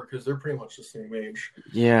with for because they're pretty much the same age.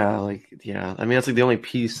 Yeah. That's like the only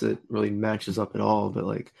piece that really matches up at all. But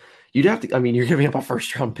like, you'd have to. You're giving up a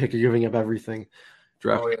first round pick. You're giving up everything.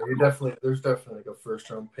 Oh yeah, there's definitely like a first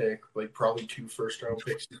round pick, like probably 2 first round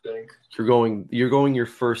picks. You think you're going your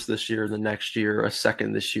first this year, the next year, a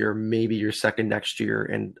second this year, maybe your second next year,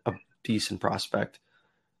 and a decent prospect.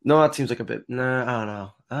 No, that seems like a bit. Nah, I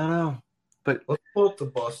don't know. But let's pull up the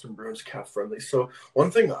Boston Bruins cap friendly. So one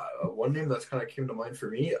name that's kind of came to mind for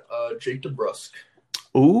me, Jake DeBrusk.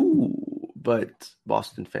 Ooh, but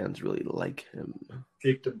Boston fans really like him.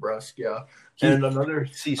 Jake DeBrusk, yeah. And another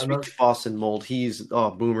Boston mold. He's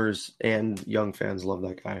boomers and young fans love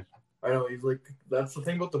that guy. I know he's like that's the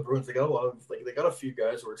thing about the Bruins. They got a lot of they got a few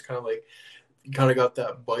guys where it's kind of like you kind of got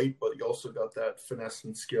that bite, but you also got that finesse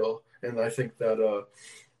and skill. And I think that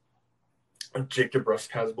Jake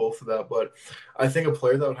DeBrusk has both of that, but I think a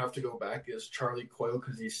player that would have to go back is Charlie Coyle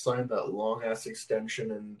because he signed that long ass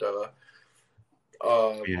extension, and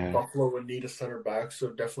Buffalo would need a center back, so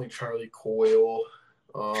definitely Charlie Coyle.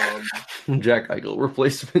 Jack Eichel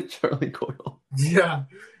replacement Charlie Coyle. Yeah,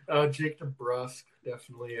 Jake DeBrusk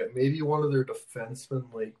definitely. Maybe one of their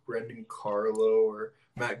defensemen like Brendan Carlo or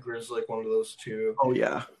Matt Grizzlick, one of those two. Oh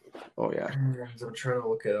yeah. I'm trying to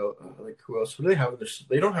look at like who else. Who do they have?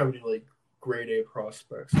 They don't have any like grade A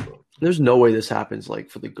prospects. But... There's no way this happens like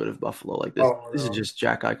for the good of Buffalo. Like this, this is just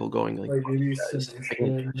Jack Eichel going like maybe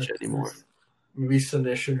anymore. Maybe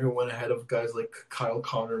Senishin, who went ahead of guys like Kyle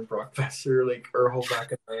Connor and Brock Besser, like Urhel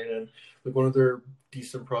back in and like one of their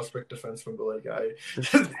decent prospect defensemen. But like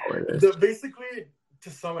basically to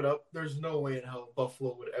sum it up, there's no way in hell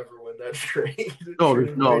Buffalo would ever win that trade.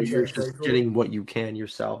 No, you're just getting what you can. You're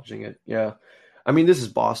salvaging it. Yeah, this is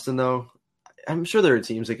Boston though. I'm sure there are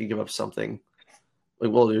teams that could give up something.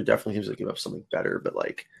 Like, well, there are definitely teams that give up something better, but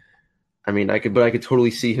like, I mean, I could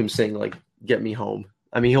totally see him saying like, "Get me home."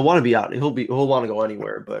 I mean, he'll want to be out. He'll want to go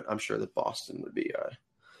anywhere, but I'm sure that Boston would be.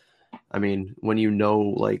 I mean, when you know,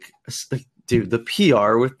 like, dude, the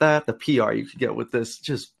PR with that, the PR you could get with this,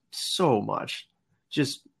 just so much,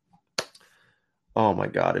 just. Oh my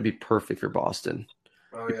God, it'd be perfect for Boston.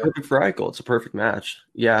 Oh yeah, perfect for Eichel. It's a perfect match.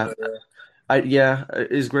 Yeah.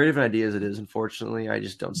 As great of an idea as it is, unfortunately, I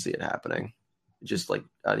just don't see it happening. Just like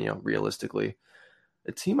realistically,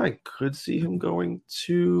 a team I could see him going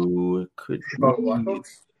to could be,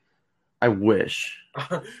 I wish.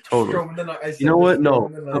 Totally. You know what? No,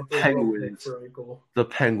 the Penguins. The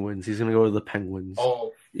Penguins. He's gonna go to the Penguins.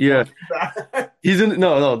 Oh, yeah. He's in.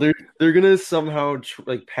 No. They're gonna somehow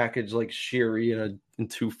package like Sherry in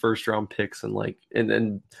 2 first-round picks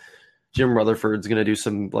and Jim Rutherford's gonna do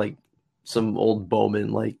some old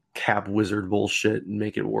Bowman like cap wizard bullshit and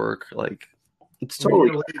make it work. Like it's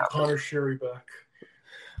totally Connor Sherry back.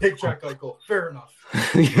 Take Jack Eichel. Fair enough.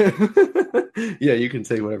 Yeah, you can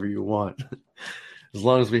say whatever you want. As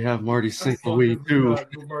long as we have Marty St. Louis too.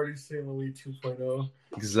 Marty St. Louis 2.0.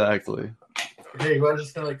 Exactly. Hey, who has a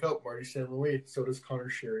Stanley Cup? Marty St. Louis. So does Connor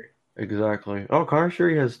Sherry. Exactly. Oh, Connor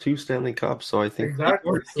Sherry has 2 Stanley Cups, so I think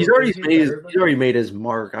he's already made his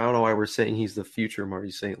mark. I don't know why we're saying he's the future Marty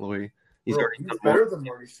St. Louis. He's better than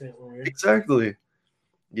Marty St. Louis. Exactly.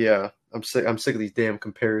 Yeah, I'm sick of these damn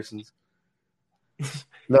comparisons.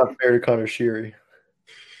 Not fair to Connor Sherry.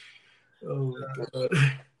 Oh my God.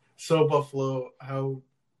 So Buffalo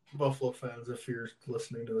fans, if you're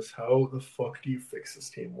listening to this, how the fuck do you fix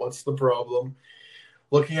this team? What's the problem?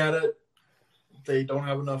 Looking at it, they don't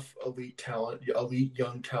have enough elite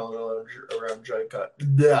young talent around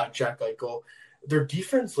Jack Eichel. Their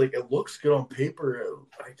defense, it looks good on paper.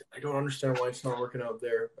 I don't understand why it's not working out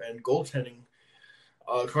there. And goaltending,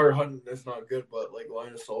 Carter Hutton is not good, but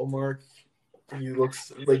Linus Ullmark, he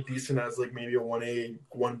looks decent as maybe a 1A,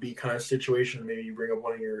 1B kind of situation. Maybe you bring up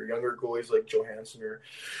one of your younger goalies like Johansson or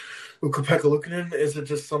Ukko-Pekka Luukkonen. Is it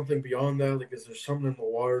just something beyond that? Is there something in the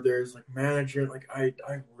water there? Is management? I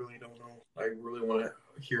really don't know. I really want to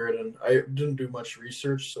hear it, and I didn't do much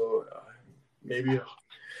research, so maybe.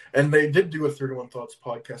 And they did do a 31 Thoughts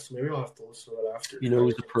podcast, so maybe I'll have to listen to that after. You know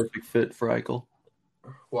who's the perfect fit for Eichel?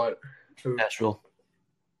 What? Who? Nashville.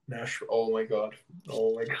 Oh my god.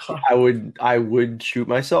 I would shoot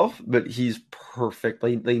myself, but he's perfect.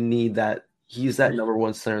 They need that. He's that number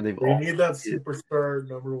one center. They need that superstar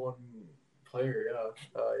number one player.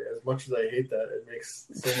 Yeah. As much as I hate that, it makes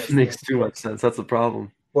so much. It makes too much sense. That's the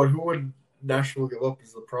problem. But who would Nashville give up?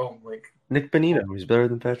 Is the problem? Nick Bonino. He's better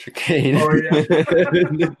than Patrick Kane. Oh yeah.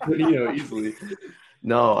 Nick Bonino easily.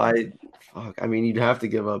 No, I mean, you'd have to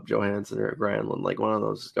give up Johansson or Granlund, one of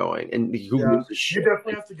those is going. And who gives a shit? You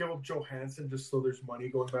definitely have to give up Johansson just so there's money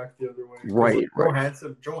going back the other way. Right.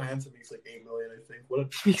 Johansson makes $8 million, I think.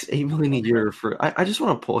 He makes $8 million a year for. I just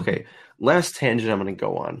want to pull. Okay, last tangent I'm going to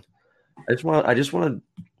go on. I just want to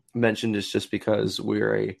mention this just because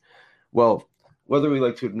we're whether we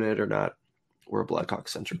like to admit it or not, we're a Blackhawks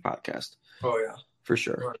centric podcast. Oh yeah, for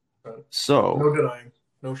sure. Right. So no denying,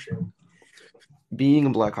 no shame. Being a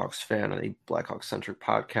Blackhawks fan and a Blackhawks-centric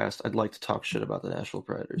podcast, I'd like to talk shit about the Nashville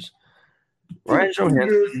Predators. Ryan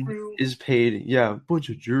Johansson is paid, bunch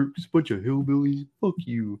of jerks, bunch of hillbillies, fuck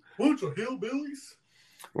you. Bunch of hillbillies?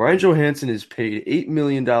 Ryan Johansson is paid $8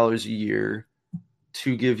 million a year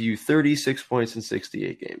to give you 36 points in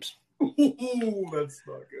 68 games. Ooh, that's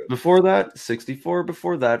not good. Before that, 64.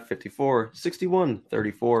 Before that, 54. 61,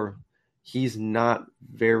 34. He's not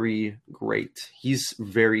very great. He's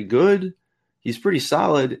very good. He's pretty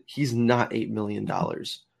solid. He's not $8 million.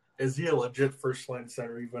 Is he a legit first line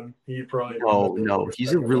center? Even he probably no.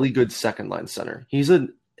 He's a really good second line center. He's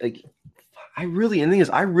and the thing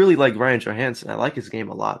is, I really like Ryan Johansson. I like his game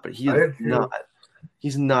a lot, but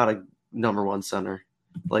he's not a number one center.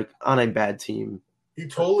 On a bad team. He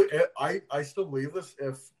totally. I still believe this.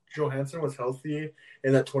 If Johansson was healthy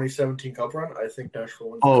in that 2017 Cup run, I think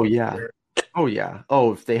Nashville wins. Oh yeah.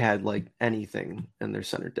 Oh, if they had anything in their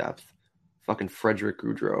center depth. Fucking Frederick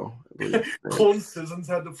Gaudreau. Colton Sissons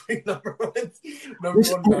had to play number one.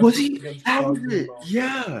 Was he? That was it.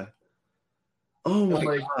 Yeah. Oh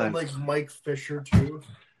my god. And Mike Fisher too.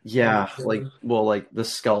 Yeah, the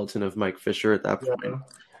skeleton of Mike Fisher at that point.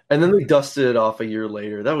 And then they dusted it off a year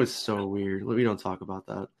later. That was so weird. We don't talk about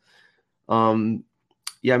that.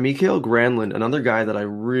 Yeah, Mikael Granlund, another guy that I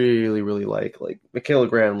really, really like. Like Mikael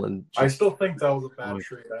Granlund. I still think that was a bad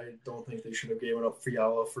trade. I don't think they should have given up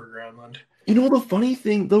Fiala for Granlund. You know,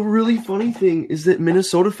 the really funny thing is that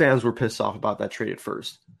Minnesota fans were pissed off about that trade at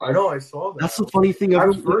first. I know, I saw that. That's the funny thing.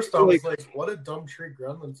 At first, I was like, what a dumb trade.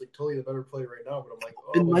 Granlund's like totally the better player right now. But I'm like,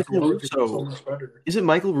 oh, Michael Russo. So much better. Is it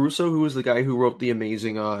Michael Russo who was the guy who wrote the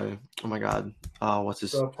amazing, oh my God, what's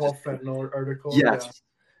his? The Paul Fenton article? Yes. Yeah.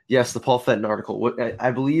 Yes, the Paul Fenton article.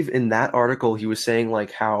 I believe in that article he was saying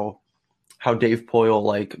like how Dave Poyle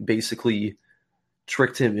like basically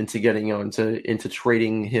tricked him into getting into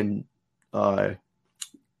trading him into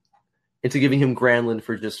giving him Granlund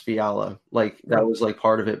for just Fiala. Like that was like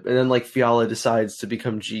part of it. And then like Fiala decides to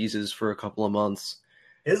become Jesus for a couple of months.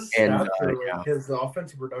 His stats his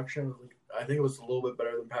offensive production, I think it was a little bit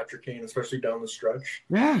better than Patrick Kane, especially down the stretch.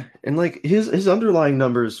 Yeah, and like his underlying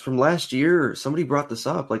numbers from last year, somebody brought this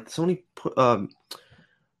up. Like somebody brought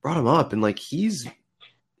him up, and like he's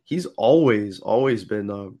always been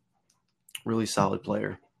a really solid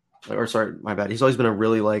player. Or sorry, my bad. He's always been a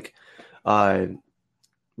really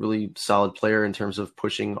really solid player in terms of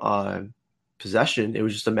pushing possession. It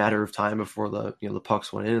was just a matter of time before the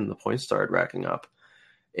pucks went in and the points started racking up.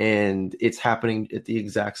 And it's happening at the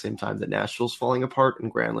exact same time that Nashville's falling apart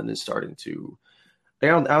and Granlund is starting to. I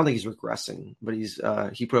don't think he's regressing, but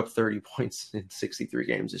he put up 30 points in 63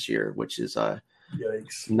 games this year, which is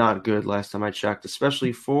yikes, not good. Last time I checked,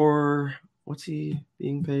 especially for what's he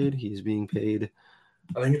being paid? He's being paid.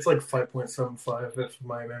 I think it's like 5.75 if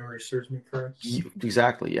my memory serves me correct.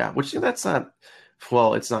 Exactly, yeah. Which that's not.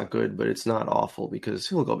 Well, it's not good, but it's not awful because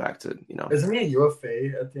he'll go back to Isn't he a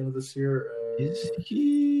UFA at the end of this year? Is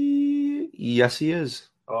he? Yes, he is.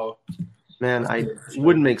 Oh, man, it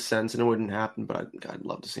wouldn't make sense and it wouldn't happen, but I'd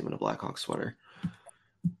love to see him in a Blackhawks sweater.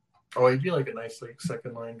 Oh, he'd be like a nice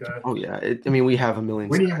second line guy. Oh yeah, we have a million.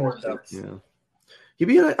 We need more depth.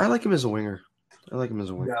 Yeah, I like him as a winger.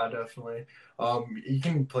 Yeah, definitely. He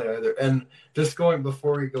can play either. And just going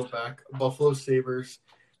before we go back, Buffalo Sabres,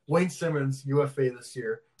 Wayne Simmons, UFA this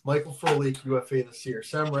year. Michael Frolik, UFA this year.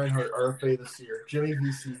 Sam Reinhart, RFA this year. Jimmy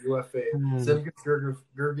Vesey, UFA. Zemgus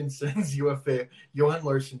Girgensons, UFA. Johan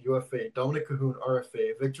Larsson, UFA. Dominic Cahoon,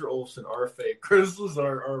 RFA. Victor Olsen, RFA. Chris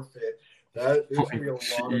Lazar, RFA. There's going to be a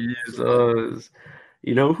lot of Jesus.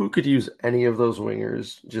 You know who could use any of those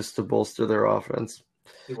wingers just to bolster their offense?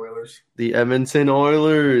 The Oilers. The Edmonton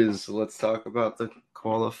Oilers. Let's talk about the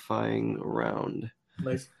qualifying round.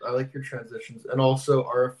 Nice. I like your transitions. And also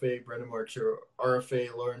RFA, Brendan Marchero,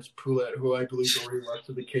 RFA, Lawrence Poulet, who I believe already left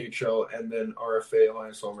to the KHL, and then RFA,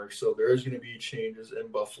 Elias Ulmerich. So there is going to be changes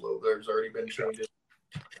in Buffalo. There's already been changes.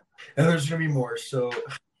 And there's going to be more. So,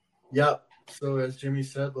 yeah. So as Jimmy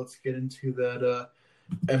said, let's get into that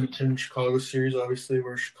Edmonton-Chicago series. Obviously,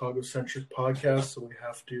 we're a Chicago-centric podcast, so we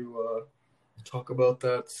have to talk about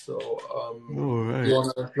that. So right. you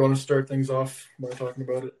want to start things off by talking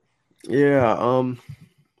about it? Yeah,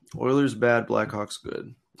 Oilers bad, Blackhawks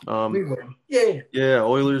good. Yeah,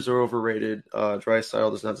 Oilers are overrated. Draisaitl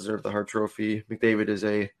does not deserve the Hart Trophy. McDavid is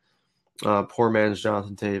a poor man's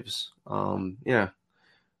Jonathan Toews. Yeah,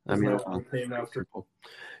 I mean,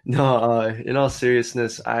 no. In all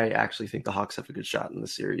seriousness, I actually think the Hawks have a good shot in the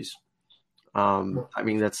series. I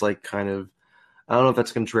mean, that's like kind of. I don't know if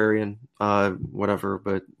that's contrarian, whatever,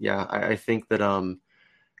 but yeah, I think that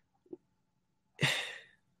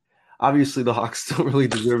obviously the Hawks don't really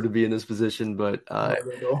deserve to be in this position, but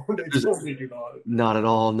they totally do not. Not at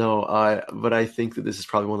all, no. But I think that this is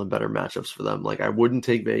probably one of the better matchups for them. Like I wouldn't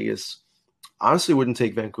take Vegas, honestly, wouldn't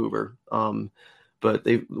take Vancouver. But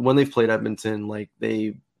when they've played Edmonton,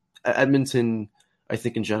 Edmonton, I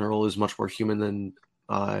think in general is much more human than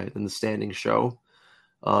the standings show.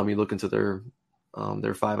 You look into their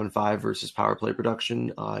 5-on-5 versus power play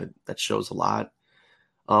production. That shows a lot.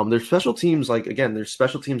 Their special teams, their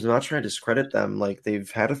special teams, I'm not trying to discredit them. Like they've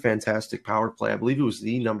had a fantastic power play. I believe it was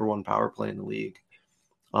the number one power play in the league.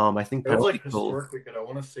 I think it was historically good. I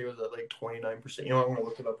want to say it was at 29%. You know, I'm going to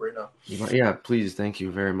look it up right now. Yeah, please. Thank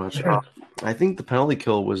you very much. I think the penalty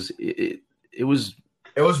kill was it was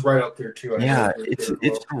right up there too.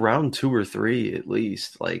 It's around 2 or 3 at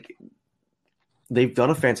least. Like they've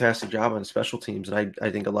done a fantastic job on special teams, and I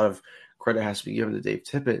think a lot of credit has to be given to Dave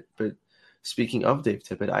Tippett. But speaking of Dave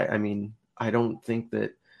Tippett, I mean, I don't think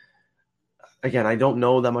that. Again, I don't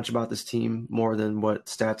know that much about this team more than what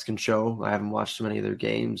stats can show. I haven't watched too many of their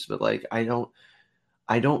games, but I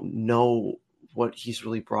don't know what he's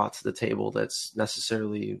really brought to the table that's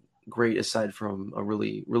necessarily great aside from a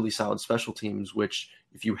really, really solid special teams, which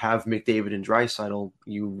if you have McDavid and Draisaitl,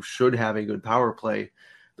 you should have a good power play.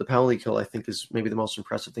 The penalty kill, I think, is maybe the most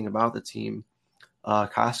impressive thing about the team.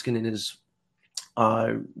 Koskinen is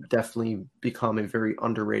definitely become a very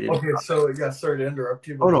underrated. Okay, so sorry to interrupt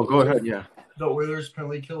you. But no, go ahead. Yeah, the Oilers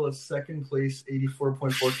penalty kill is second place,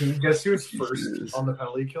 84.4. Can you guess who's first on the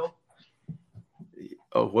penalty kill?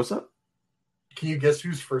 Oh, what's up? Can you guess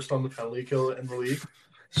who's first on the penalty kill in the league?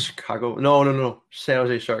 Chicago. No. San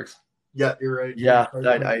Jose Sharks. Yeah, you're right. Yeah,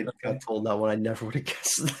 I got told that one. I never would have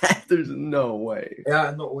guessed that. There's no way. Yeah,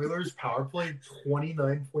 and the Oilers power play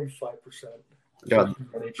 29.5%. Yeah,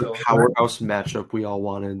 the powerhouse matchup we all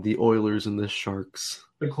wanted, the Oilers and the Sharks.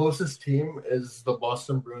 The closest team is the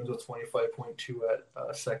Boston Bruins with 25.2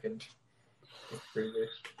 at second. That's crazy.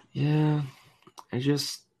 Yeah, I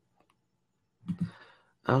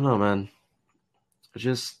don't know, man.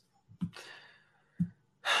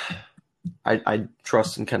 I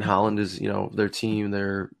trust in Ken Holland as, their team.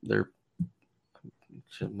 They're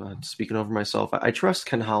I'm not speaking over myself. I trust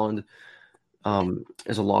Ken Holland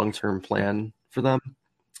as a long-term plan for them,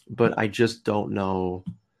 but I just don't know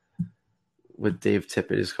with Dave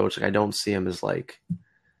Tippett as coach. I don't see him as like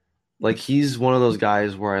he's one of those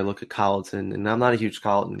guys where I look at Colleton, and I'm not a huge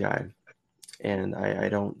Colleton guy, and I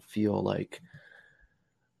don't feel like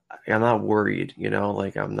I'm not worried,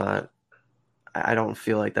 I don't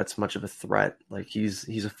feel like that's much of a threat. Like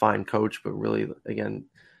he's a fine coach, but really, again,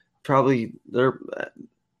 probably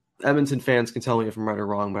Edmonton fans can tell me if I'm right or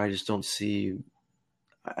wrong, but I just don't see.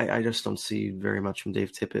 I just don't see very much from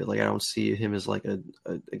Dave Tippett. Like I don't see him as like a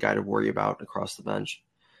guy to worry about across the bench.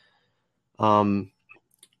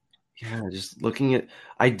 Just looking at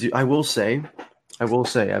I will say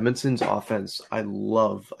Edmonton's offense. I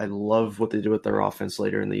love what they do with their offense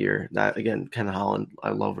later in the year. That again, Ken Holland.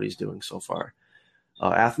 I love what he's doing so far.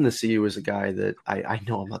 Athanasiou is a guy that I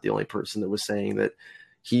know I'm not the only person that was saying that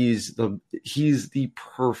he's the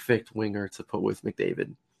perfect winger to put with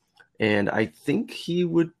McDavid. And I think he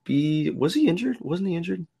would be. Was he injured? Wasn't he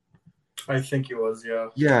injured? I think he was. Yeah.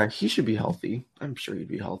 Yeah, he should be healthy. I'm sure he'd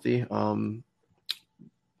be healthy. I'm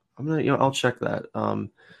gonna. I'll check that. In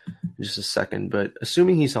just a second. But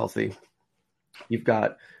assuming he's healthy, you've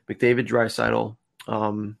got McDavid, Draisaitl,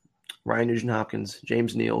 Ryan Nugent-Hopkins,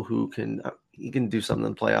 James Neal, who can do something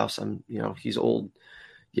in the playoffs. He's old,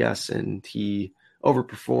 yes, and he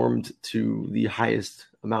overperformed to the highest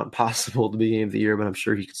amount possible at the beginning of the year, but I'm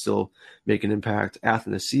sure he could still make an impact.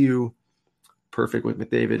 Athanasiou, perfect with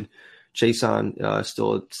McDavid. Chiasson,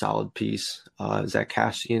 still a solid piece. Zach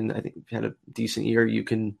Kassian, I think, had a decent year. You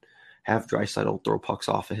can have Draisaitl throw pucks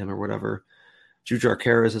off of him or whatever. Jujhar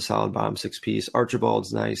Khaira is a solid bottom six piece.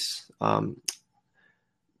 Archibald's nice.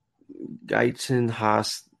 Guyton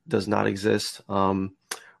Haas does not exist.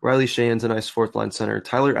 Riley Shane's a nice fourth line center.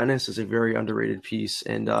 Tyler Ennis is a very underrated piece,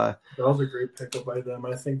 and that was a great pickup by them.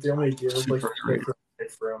 I think they only gave like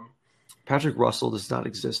for him. Patrick Russell does not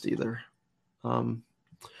exist either.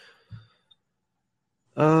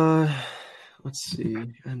 Let's see.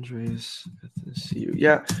 Andreas Athanasiou.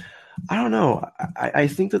 Yeah, I don't know. I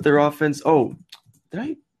think that their offense. Oh, did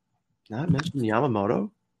I not mention Yamamoto?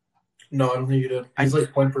 No, I don't think you did. He's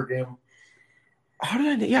like point per game. How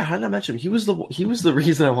did I mention him? He was the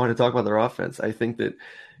reason I wanted to talk about their offense. I think that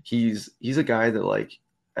he's a guy that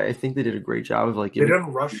I think they did a great job of they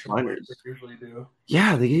didn't rush him like they usually do.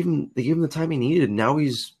 Yeah, they gave him the time he needed. And now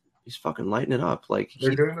he's fucking lighting it up.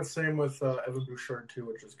 They're doing the same with Evan Bouchard too,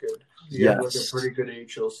 which is good. He had a pretty good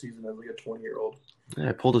AHL season as a 20-year-old. Yeah,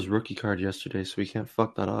 I pulled his rookie card yesterday, so we can't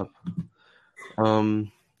fuck that up.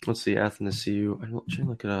 Let's see, Athanasiou. I'm trying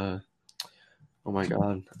to look at oh my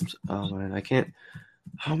god. Oh man, I can't.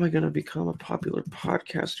 How am I going to become a popular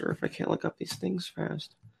podcaster if I can't look up these things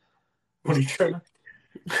fast? What are you trying to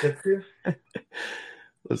get to?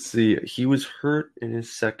 Let's see. He was hurt in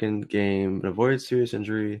his second game and avoided serious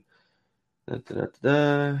injury.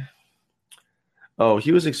 Oh,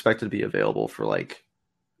 he was expected to be available for like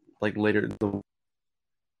later the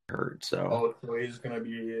hurt. So he's going to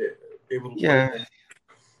be able to play.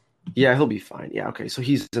 Yeah, he'll be fine. Yeah, okay. So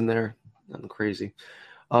he's in there. Nothing crazy.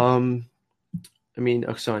 So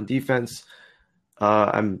on defense,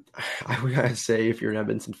 I would gotta say if you're an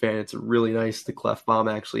Edmonton fan, it's really nice the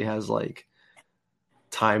Clefbaum actually has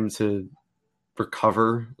time to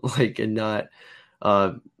recover, and not.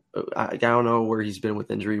 I don't know where he's been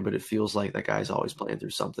with injury, but it feels like that guy's always playing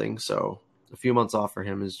through something. So a few months off for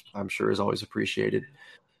him I'm sure is always appreciated.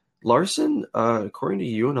 Larson, according to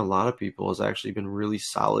you and a lot of people, has actually been really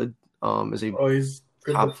solid. He's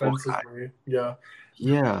good defensively. Yeah.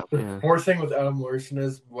 Yeah. The poor thing with Adam Larson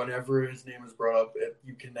is whenever his name is brought up,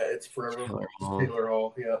 it's forever Taylor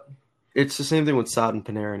Hall. Yeah. It's the same thing with Saad and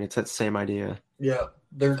Panarin. It's that same idea. Yeah,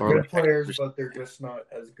 they're Or good like- players, but they're just not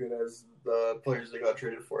as good as the players they got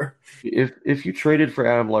traded for. If you traded for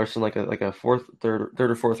Adam Larson like a third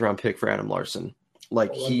or fourth round pick for Adam Larson,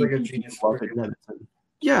 like Well, that's he like a genius loved it trade. in Edmonton.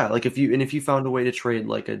 Yeah, like if you found a way to trade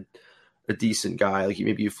like a decent guy, like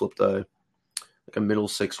maybe you flipped a middle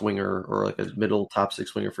six winger or like a middle top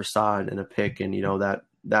six winger for Saad and a pick, and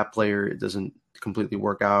that player, it doesn't completely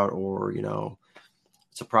work out, or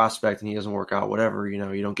it's a prospect and he doesn't work out, whatever, you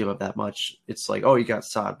don't give up that much. It's like, oh, you got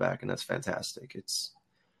Saad back, and that's fantastic.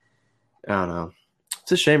 I don't know.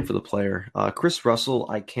 It's a shame for the player. Chris Russell,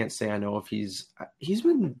 I can't say I know if he's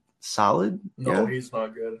been solid. No, Yeah? he's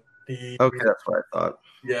not good. Okay, that's what I thought.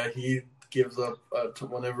 Yeah, he gives up to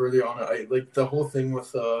whenever they're on it. Like the whole thing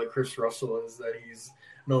with Chris Russell is that he's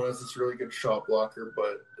known as this really good shot blocker,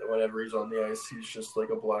 but whenever he's on the ice, he's just like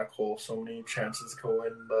a black hole. So many chances go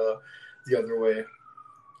in the other way.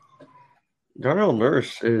 Darnell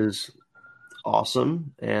Nurse is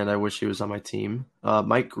awesome, and I wish he was on my team.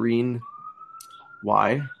 Mike Green,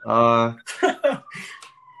 why?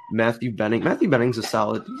 Matthew Benning. Matthew Benning's a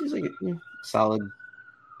solid. He's like a solid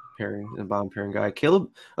pairing and bottom pairing guy. Caleb.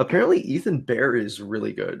 Apparently, Ethan Bear is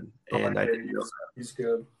really good, and I didn't know. He's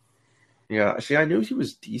good. Yeah, see, I knew he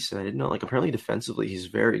was decent. I didn't know. Like, apparently, defensively, he's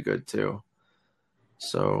very good too.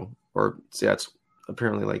 So, that's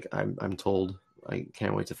apparently like I'm told. I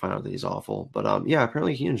can't wait to find out that he's awful. But yeah,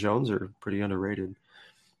 apparently he and Jones are pretty underrated.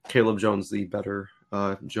 Caleb Jones, the better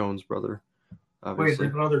Jones brother. Wait, Obviously.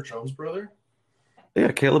 there's another Jones brother?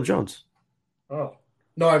 Yeah, Caleb Jones. Oh.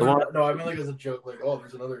 No, I The mean, one- like as a joke, like, oh,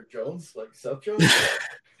 there's another Jones, like Seth Jones?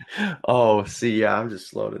 Oh, see, yeah, I'm just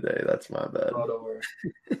slow today. That's my bad. Oh, don't worry.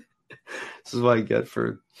 This is what I get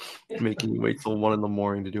for making you wait till 1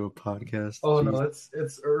 a.m. to do a podcast. Oh, Jeez. no,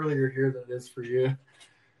 it's earlier here than it is for you.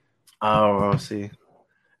 Oh, see.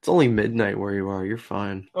 It's only midnight where you are. You're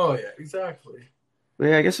fine. Oh, yeah, exactly. But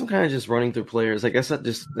yeah, I guess I'm kind of just running through players. I guess that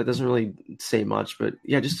doesn't really say much, but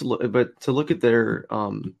yeah, just to look at their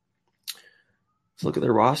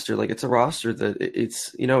roster. Like, it's a roster that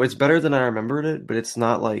it's it's better than I remembered it, but it's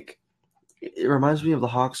not like it reminds me of the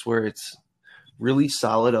Hawks, where it's really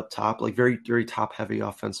solid up top, like very, very top heavy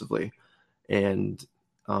offensively, and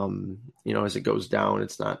as it goes down,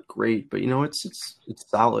 it's not great, but it's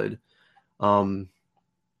solid.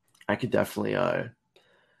 I could definitely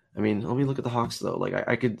let me look at the Hawks though. Like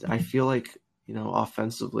I feel like,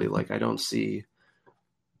 offensively, like I don't see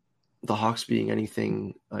the Hawks being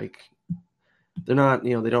anything like they're not, they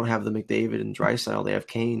don't have the McDavid and Draisaitl, they have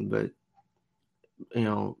Kane, but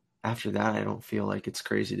after that, I don't feel like it's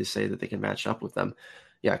crazy to say that they can match up with them.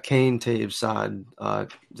 Yeah, Kane, Taves, Saad,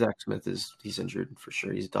 Zach Smith he's injured for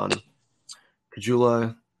sure. He's done.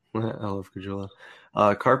 Kajula, I love Kajula.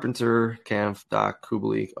 Carpenter, Kampf, Doc,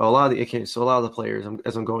 Kubalik. A lot of the players,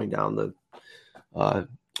 as I'm going down a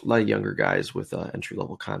lot of younger guys with entry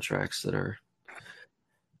level contracts that are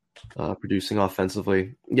producing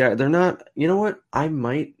offensively. Yeah, they're not. You know what? I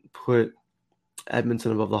might put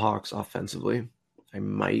Edmonton above the Hawks offensively. I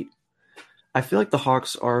might. I feel like the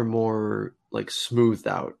Hawks are more like smoothed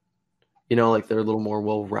out. Like they're a little more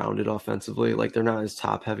well-rounded offensively. Like they're not as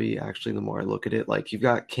top-heavy. Actually, the more I look at it, like you've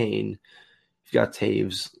got Kane, you've got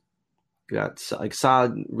Taves, you got like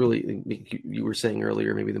Saad. Really, you were saying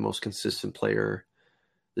earlier, maybe the most consistent player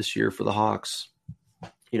this year for the Hawks.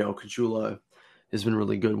 Kajula has been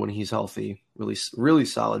really good when he's healthy. Really, really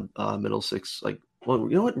solid middle six. Like, well,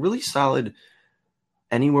 you know what? Really solid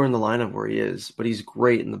anywhere in the lineup where he is, but he's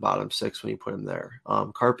great in the bottom six when you put him there.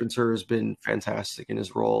 Carpenter has been fantastic in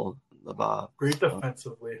his role. Great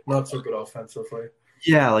defensively, not so good offensively.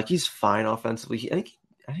 Yeah, like he's fine offensively. I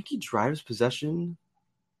think he drives possession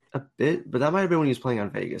a bit, but that might have been when he was playing on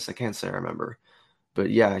Vegas. I can't say I remember. But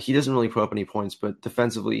yeah, he doesn't really put up any points, but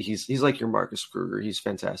defensively, he's like your Marcus Kruger. He's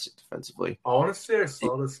fantastic defensively. Honestly, I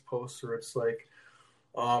saw this post where it's like,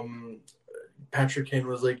 Patrick Kane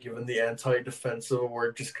was like given the anti-defensive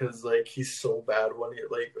award just because like he's so bad when he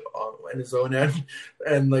like in his own end,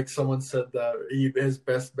 and like someone said that his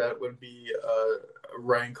best bet would be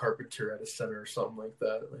Ryan Carpenter at a center or something like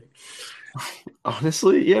that. Like,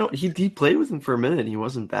 honestly, he played with him for a minute. And he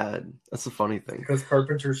wasn't bad. That's the funny thing. Because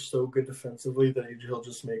Carpenter's so good defensively that he'll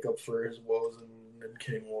just make up for his woes, and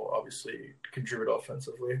King will obviously contribute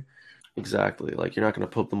offensively. Exactly. Like you're not going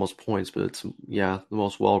to put up the most points, but it's the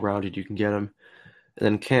most well-rounded you can get him. And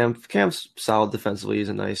then Camp's solid defensively. He's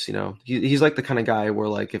a nice, he's like the kind of guy where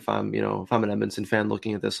like if I'm an Edmonton fan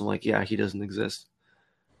looking at this, I'm like, yeah, he doesn't exist.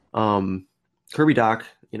 Kirby Dach,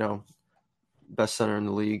 best center in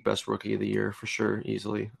the league, best rookie of the year for sure,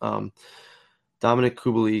 easily. Dominic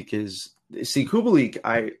Kubalik Kubalik,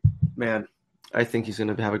 man, I think he's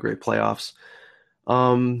going to have a great playoffs.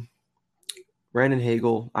 Brandon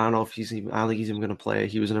Hagel, I don't think he's even going to play.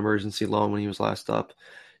 He was an emergency loan when he was last up.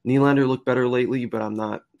 Nylander looked better lately, but I'm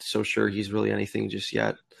not so sure he's really anything just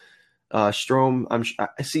yet. Strome,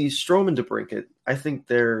 I see Strome and DeBrincat. I think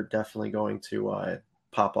they're definitely going to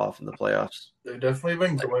pop off in the playoffs. They've definitely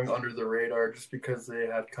been going under the radar just because they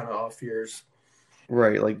had kind of off years.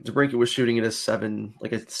 Right, like DeBrincat was shooting at a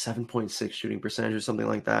 7.6 shooting percentage or something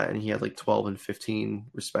like that, and he had like 12 and 15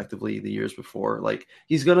 respectively the years before. Like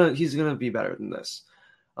he's gonna be better than this.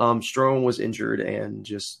 Strome was injured and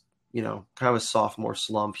just kind of a sophomore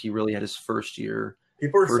slump. He really had his first year.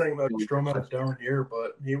 People are saying that Strome had a down year,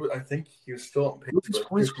 but I think he was still on pace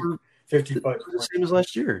for like 55 points. The same as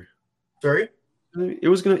last year. Sorry? He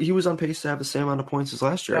was on pace to have the same amount of points as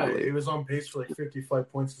last year. Yeah, he was on pace for like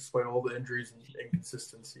 55 points despite all the injuries and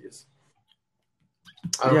inconsistencies.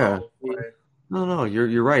 No,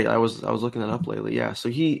 you're right. I was looking that up lately. Yeah,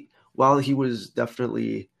 so while he was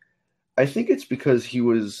definitely, I think it's because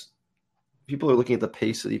people are looking at the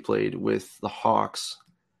pace that he played with the Hawks.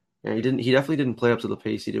 And he definitely didn't play up to the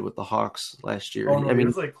pace he did with the Hawks last year. Oh, no, he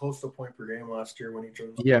was like close to a point per game last year when he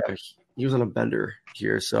joined. Yeah, he was on a bender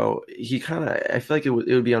here, so I feel like it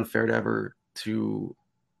would be unfair to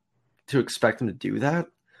expect him to do that.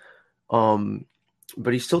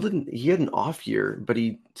 But he still didn't. He had an off year, but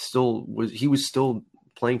he was still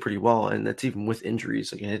playing pretty well, and that's even with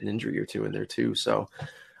injuries. Like he had an injury or two in there too. So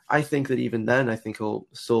I think that even then, I think he'll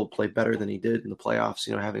still play better than he did in the playoffs.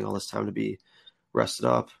 Having all this time to be rested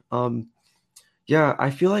up. I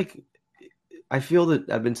feel that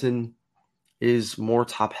Edmonton is more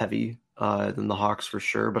top heavy than the Hawks for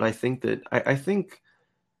sure, but I think that I think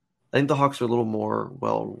the Hawks are a little more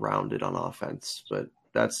well rounded on offense, but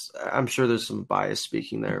I'm sure there's some bias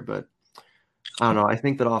speaking there, but I don't know. I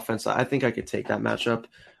think that offense, I think I could take that matchup.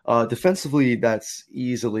 Defensively, that's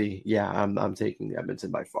easily, I'm taking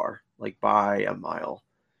Edmonton by far, like by a mile.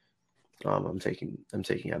 I'm taking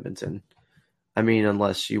Edmonton. I mean,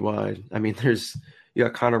 unless you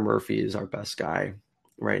got Connor Murphy is our best guy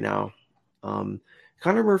right now.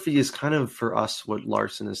 Connor Murphy is kind of for us what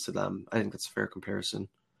Larson is to them. I think that's a fair comparison.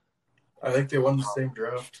 I think they won the same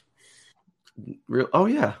draft. Oh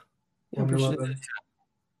yeah.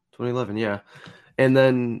 2011, yeah. And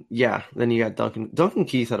then you got Duncan. Duncan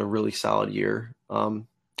Keith had a really solid year for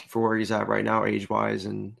where he's at right now, age-wise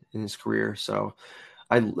and in his career. So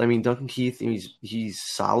I mean, Duncan Keith, he's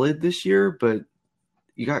solid this year, but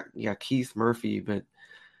you got Keith Murphy, but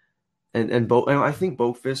and I think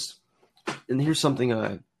Boqvist. And here's something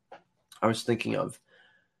I was thinking of.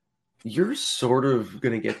 You're sort of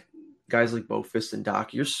gonna get guys like Boqvist and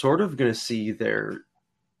Doc. You're sort of gonna see their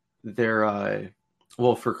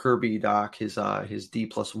for Kirby Doc his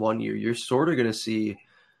D+1 year. You're sort of gonna see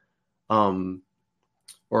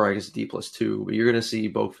or I guess D+2, but you're going to see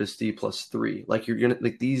Boqvist D+3. Like you're going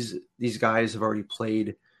to these guys have already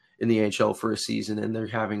played in the NHL for a season and they're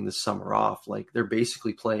having the summer off. Like they're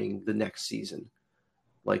basically playing the next season.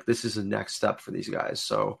 Like this is the next step for these guys.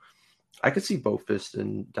 So I could see Boqvist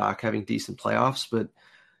and Doc having decent playoffs, but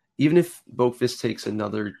even if Boqvist takes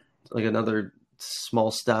another small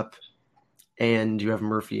step and you have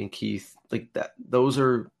Murphy and Keith, like that, those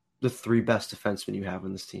are the three best defensemen you have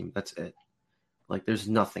on this team. That's it. Like, there's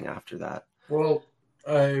nothing after that. Well,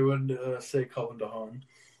 I would say Calvin DeHaan.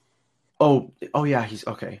 Oh, yeah, he's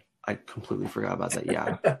okay. I completely forgot about that.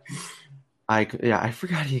 Yeah, I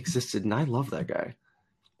forgot he existed, and I love that guy.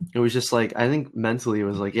 It was just like I think mentally it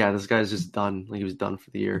was like, yeah, this guy's just done. Like he was done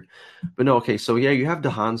for the year. But no, okay, so yeah, you have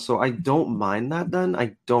DeHaan, so I don't mind that. Then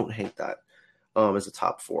I don't hate that as a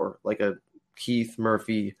top four, like a Keith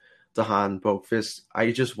Murphy, DeHaan, Boqvist.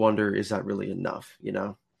 I just wonder, is that really enough?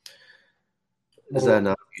 Is that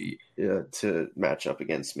enough to match up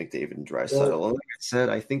against McDavid and Draisaitl? And like I said,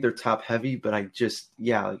 I think they're top heavy, but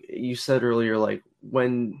you said earlier, like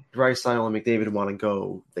when Draisaitl and McDavid want to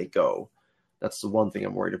go, they go. That's the one thing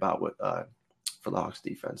I'm worried about with for the Hawks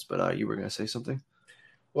defense. But you were going to say something?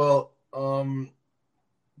 Well,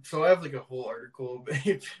 so I have like a whole article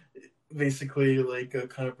basically like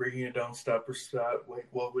kind of breaking it down stat per stat, like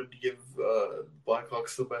what would give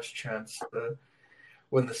Blackhawks the best chance to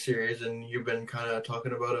win the series, and you've been kind of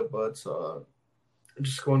talking about it, but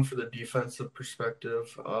just going for the defensive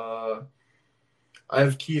perspective, I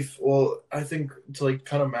have Keith. Well, I think to like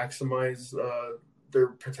kind of maximize their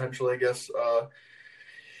potential, I guess.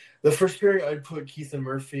 The first pairing, I'd put Keith and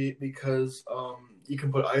Murphy because you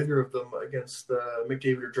can put either of them against the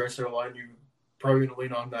McDavid or Draisaitl line. You probably going to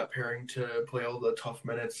lean on that pairing to play all the tough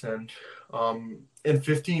minutes. And in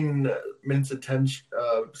 15 minutes and 10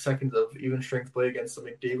 seconds of even strength play against the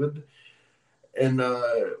McDavid, and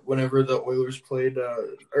whenever the Oilers played,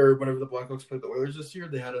 or whenever the Blackhawks played the Oilers this year,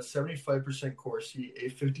 they had a 75% Corsi, a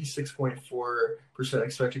 56.4%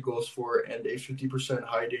 expected goals for, and a 50%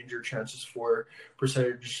 high danger chances for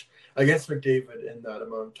percentage against McDavid in that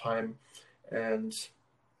amount of time. And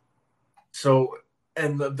so,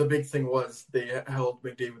 and the big thing was they held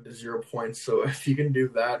McDavid to 0 points. So if you can do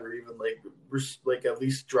that, or even like at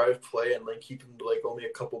least drive play and like keep him to like only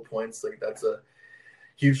a couple points, like that's a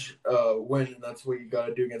huge win, and that's what you got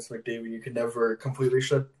to do against McDavid. You can never completely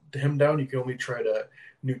shut him down. You can only try to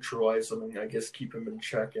neutralize him and I guess keep him in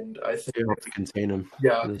check. And I think you have to contain him.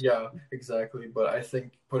 Yeah, exactly. But I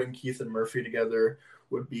think putting Keith and Murphy together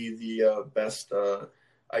would be the best,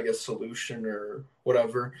 I guess, solution or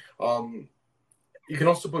whatever. You can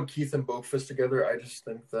also put Keith and Boqvist together. I just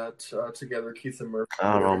think that together, Keith and Murphy.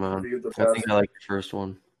 I don't know, man. I think I like the first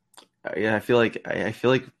one. Yeah, I feel like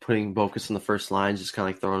putting Boqvist in the first line is just kind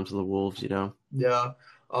of like throwing him to the wolves, you know? Yeah.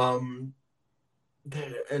 And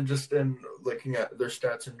just in looking at their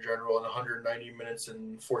stats in general, in 190 minutes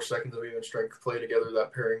and 4 seconds of even strength play together,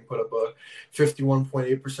 that pairing put up a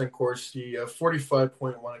 51.8% Corsi,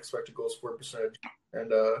 45.1 expected goals for percentage,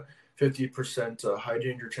 and 50% high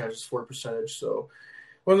danger chances for percentage. So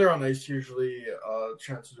when they're on ice, usually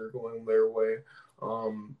chances are going their way.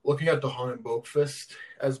 Looking at DeHaan and Boqvist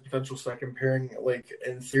as a potential second pairing, like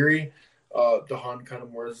in theory, DeHaan kind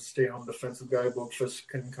of more as a stay-home defensive guy. Boqvist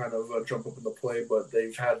can kind of jump up in the play, but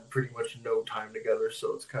they've had pretty much no time together,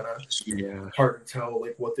 so it's kind of hard to tell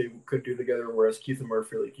like what they could do together. Whereas Keith and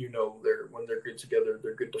Murphy, like when they're good together,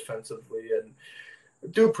 they're good defensively and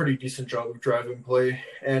do a pretty decent job of driving play.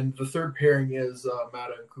 And the third pairing is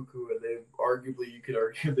Mata and Cuckoo, and you could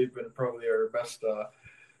argue they've been probably our best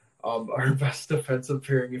defensive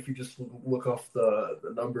pairing if you just look off the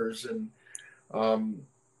numbers. And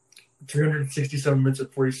 367 minutes and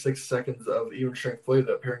 46 seconds of even strength play,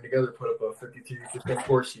 that pairing together put up a 53%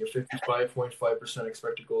 Corsi, a 55.5%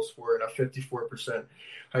 expected goals for, and a 54%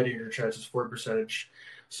 high danger chances for percentage.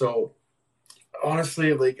 So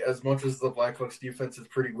honestly, like as much as the Blackhawks defense is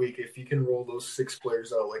pretty weak, if you can roll those 6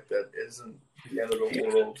 players out like that, isn't the end of the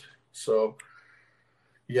world. So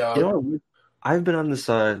yeah. You know, I've been on this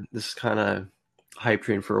kind of hype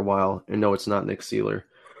train for a while, and no, it's not Nick Seeler.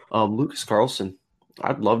 Lucas Carlson,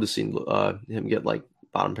 I'd love to see him get like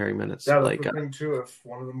bottom pairing minutes. Yeah, that's like the thing too. If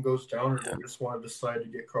one of them goes down, or they just want to decide to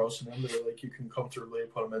get Carlson in there, like you can comfortably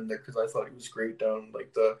put him in there, because I thought he was great down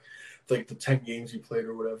like the 10 games he played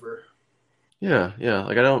or whatever. Yeah.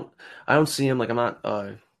 Like I don't see him. Like I'm not.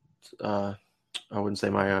 I wouldn't say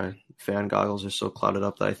my fan goggles are so clouded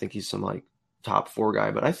up that I think he's some like top 4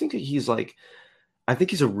 guy, but I think he's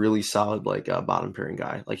a really solid like bottom pairing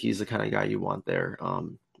guy. Like he's the kind of guy you want there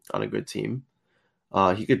on a good team.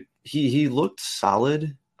 He looked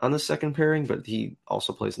solid on the second pairing, but he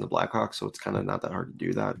also plays in the Blackhawks, so it's kind of not that hard to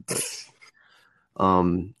do that. But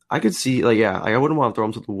I could see I wouldn't want to throw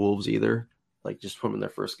him to the Wolves either. Like just put him in their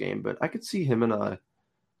first game, but I could see him and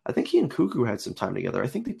I think he and Cuckoo had some time together. I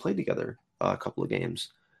think they played together a couple of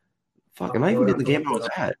games. Fuck, am I even getting the game I was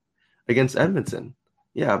at against Edmonton?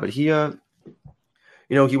 Yeah, but he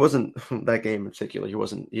he wasn't that game in particular. He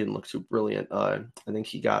didn't look too brilliant. I think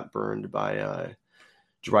he got burned by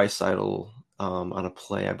Draisaitl on a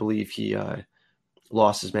play. I believe he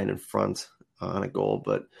lost his man in front on a goal.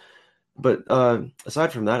 But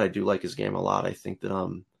aside from that, I do like his game a lot. I think that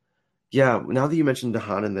now that you mentioned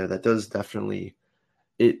DeHaan in there, that does definitely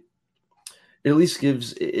it at least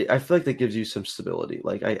gives. I feel like that gives you some stability.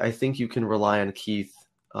 Like I think you can rely on Keith.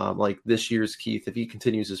 Like this year's Keith, if he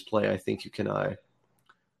continues his play, I think you can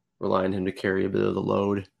rely on him to carry a bit of the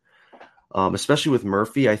load. Especially with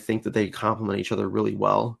Murphy, I think that they complement each other really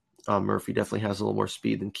well. Murphy definitely has a little more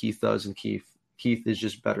speed than Keith does, and Keith is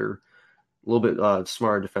just better, a little bit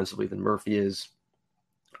smarter defensively than Murphy is.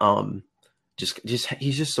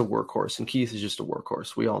 He's just a workhorse, and Keith is just a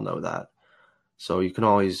workhorse. We all know that. So you can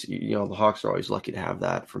always, the Hawks are always lucky to have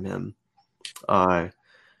that from him. And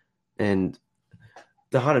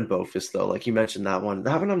DeHaan and Boqvist, though, like you mentioned that one.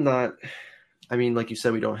 That one I'm not. I mean, like you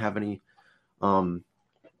said, we don't have any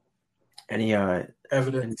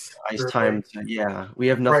evidence, ice time. Yeah, we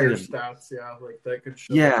have nothing. Prior stats, like that could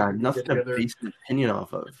show. Yeah, nothing to base an opinion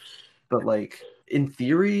off of. But like in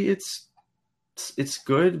theory, it's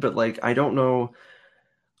good. But like I don't know.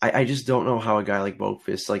 I just don't know how a guy like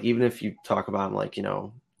Boqvist, like even if you talk about him like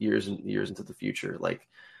years and years into the future, like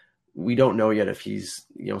we don't know yet if he's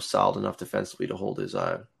solid enough defensively to hold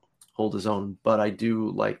hold his own. But I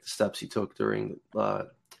do like the steps he took during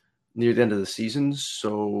near the end of the season.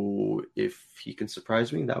 So if he can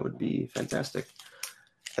surprise me, that would be fantastic.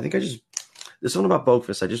 I think there's something about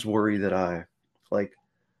Boqvist. I just worry that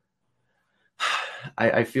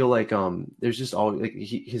I feel like there's just always like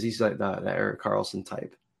he's like the Erik Karlsson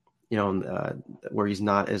type, where he's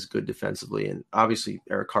not as good defensively. And obviously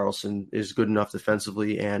Erik Karlsson is good enough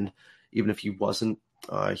defensively, and even if he wasn't,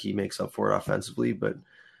 he makes up for it offensively. But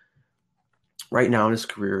right now in his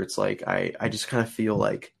career, it's like I just kind of feel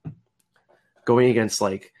like going against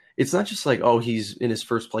it's not just he's in his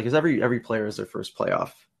first play, because every player is their first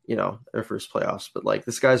playoff, their first playoffs. But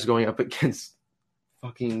this guy's going up against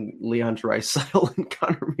fucking Leon Draisaitl and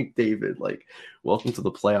Connor McDavid. Welcome to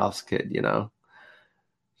the playoffs, kid.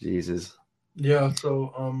 Jesus. Yeah.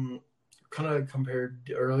 So kind of compared,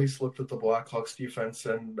 or at least looked at the Blackhawks defense,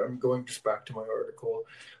 and I'm going just back to my article,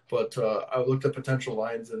 but I looked at potential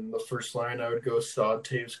lines, and the first line I would go Saad,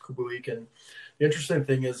 Taves, Kubalik. And the interesting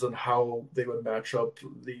thing is on how they would match up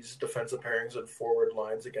these defensive pairings and forward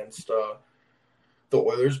lines against the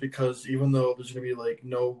Oilers, because even though there's going to be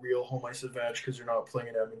no real home ice advantage because you're not playing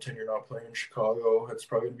in Edmonton, you're not playing in Chicago, it's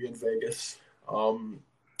probably going to be in Vegas.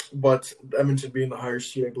 But Edmonton being the higher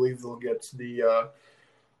seed, I believe they'll get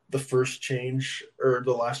the first change, or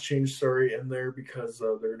the last change, in there, because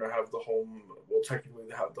they're going to have technically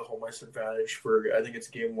they have the home ice advantage for, I think it's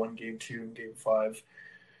game 1, game 2, and game 5.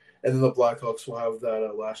 And then the Blackhawks will have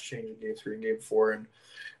that last change in game 3 and game 4. And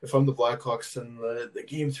if I'm the Blackhawks, and the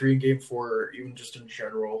game 3 and game 4, or even just in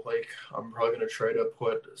general, I'm probably going to try to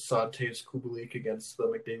put Saad, Taves, Kubalik against the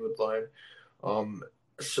McDavid line.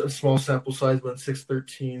 Small sample size, but in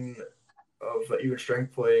 6-13 of even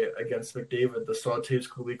strength play against McDavid, the Saad, Taves,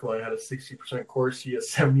 Kubalik line had a 60% Corsi, a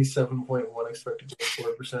 77.1 expected goal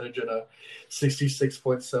for percentage, and a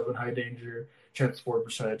 66.7 high danger chance for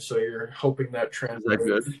percentage. So you're hoping that translates. Is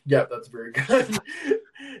that good? Yeah, that's very good.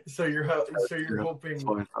 So you're hoping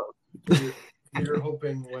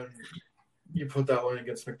when you put that line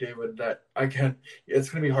against McDavid that it's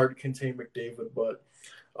going to be hard to contain McDavid, but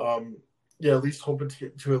at least hoping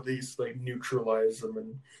to at least neutralize them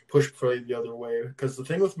and push play the other way. Because the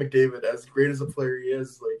thing with McDavid, as great as a player he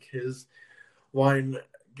is, his line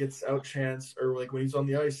gets outchanced, or when he's on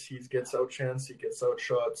the ice, he gets outchanced, he gets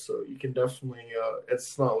outshot. So you can definitely,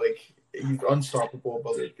 it's not he's unstoppable,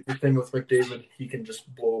 but the thing with McDavid, he can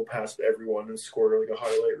just blow past everyone and score a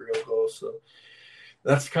highlight reel goal. So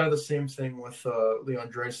that's kind of the same thing with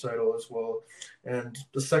Leon Draisaitl as well. And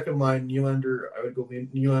the second line, Nylander, I would go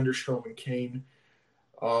Nylander, Strome, and Kane.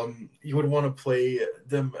 You would want to play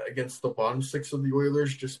them against the bottom 6 of the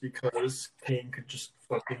Oilers, just because Kane could just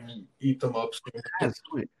fucking eat them up.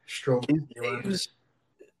 Strome,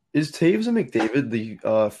 Is Taves and McDavid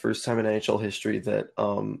the first time in NHL history that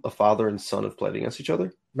a father and son have played against each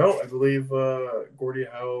other? No, I believe Gordie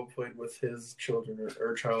Howe played with his children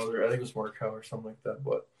or child, or I think it was Mark Howe or something like that.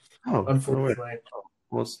 But unfortunately,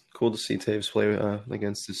 well, it's cool to see Taves play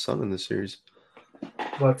against his son in this series.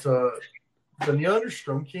 But the Nylander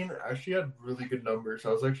Strome Kane actually had really good numbers.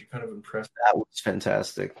 I was actually kind of impressed. That was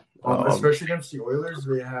fantastic. Especially against the Oilers,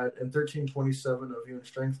 they had in 13-27 of even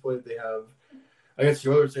strength play. Against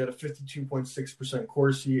the Oilers, they had a 52.6%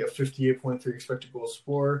 Corsi, a 58.3 expected goals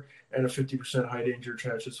for, and a 50% high danger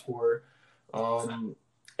chances for.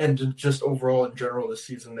 And just overall, in general, this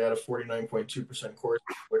season, they had a 49.2% Corsi,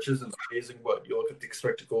 which isn't amazing, but you look at the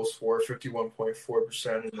expected goals for,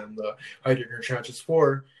 51.4%, and then the high danger chances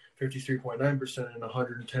for, 53.9%, and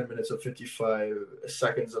 110 minutes of 55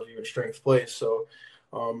 seconds of even strength play. So,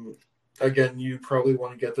 again, you probably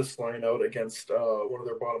want to get this line out against one of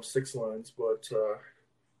their bottom 6 lines, but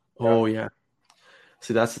yeah.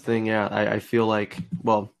 See, that's the thing. Yeah, I feel like,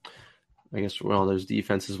 there's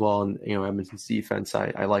defense as well, and Edmonton's defense,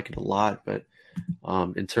 I like it a lot. But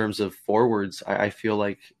in terms of forwards, I feel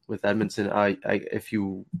like with Edmonton, if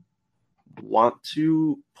you want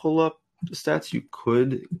to pull up the stats, you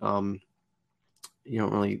could. You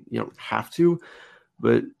don't have to,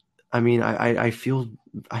 but I mean, I feel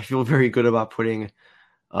very good about putting,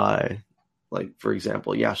 for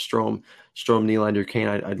example, Strome, Nylander, Kane.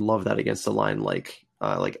 I'd love that against a line like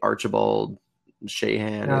Archibald,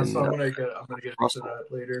 Sheahan. Yeah, and, so I'm gonna get into that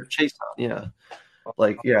later. Chase, or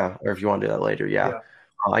if you want to do that later,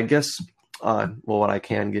 I guess. What I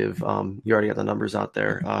can give, you already got the numbers out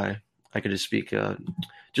there. I could just speak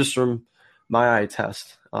just from my eye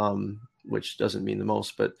test. Which doesn't mean the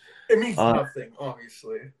most, but it means nothing,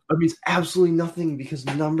 obviously. It means absolutely nothing because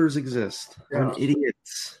numbers exist. Yeah. I'm an idiot.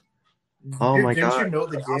 Oh my god!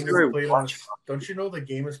 Don't you know the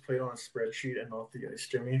game is played on a spreadsheet and not the ice,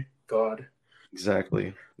 Jimmy? God.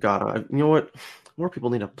 Exactly. God, you know what? More people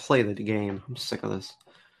need to play the game. I'm sick of this.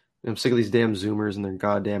 I'm sick of these damn Zoomers and their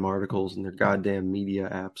goddamn articles and their goddamn media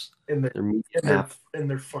apps. in Their media their app. in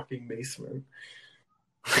their fucking basement.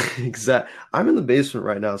 Exactly. I'm in the basement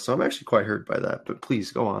right now, so I'm actually quite hurt by that. But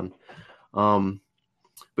please go on.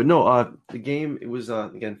 But no, the game, it was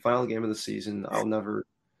again final game of the season. I'll never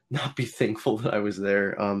not be thankful that I was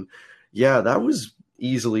there. Yeah, that was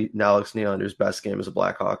easily Alex Nylander's best game as a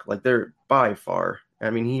Blackhawk. Like they're by far.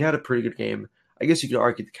 I mean, he had a pretty good game. I guess you could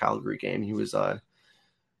argue the Calgary game. He was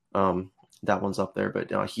that one's up there,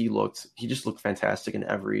 but he just looked fantastic in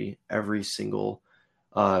every single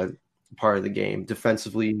part of the game.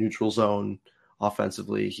 Defensively, neutral zone,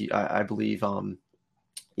 offensively. I believe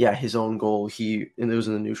his own goal. It was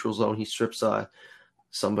in the neutral zone. He strips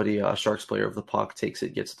somebody, a Sharks player, of the puck, takes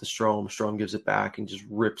it, gets to Strome. Strome gives it back and just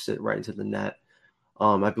rips it right into the net.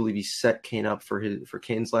 I believe he set Kane up for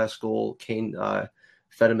Kane's last goal. Kane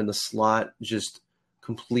fed him in the slot, just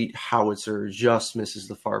complete howitzer, just misses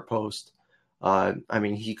the far post. I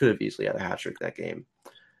mean, he could have easily had a hat trick that game,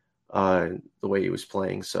 the way he was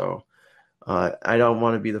playing. So I don't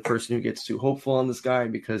want to be the person who gets too hopeful on this guy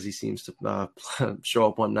because he seems to show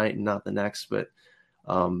up one night and not the next. But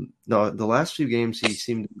no, the last few games he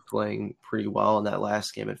seemed to be playing pretty well. In that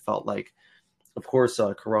last game, it felt like, of course,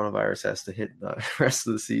 coronavirus has to hit the rest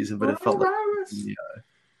of the season, but it felt like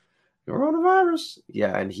coronavirus.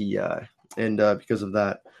 Yeah, and because of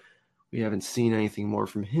that, we haven't seen anything more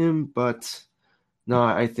from him. But no,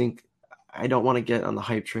 I think I don't want to get on the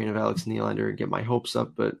hype train of Alex Nylander and get my hopes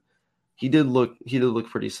up, but he did look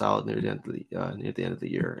pretty solid near the end of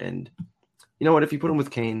the year. And you know what? If you put him with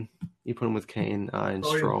Kane, and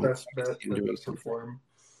Strome, Best bet for him.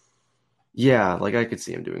 Yeah, like I could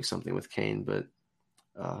see him doing something with Kane, but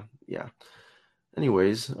yeah.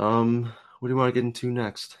 Anyways, what do you want to get into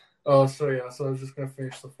next? Oh, so I was just gonna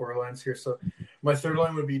finish the four lines here. So my third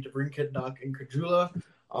line would be DeBrincat, Dach, and Caggiula.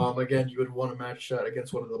 Again, you would want to match that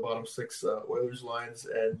against one of the bottom six Oilers lines,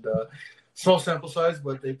 and small sample size,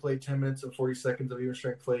 but they played 10 minutes and 40 seconds of even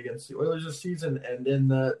strength play against the Oilers this season, and in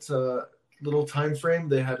that little time frame,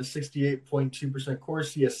 they had a 68.2%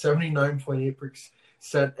 Corsi, a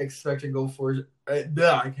 79.8% expected goal for. I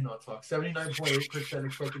cannot talk. 79.8%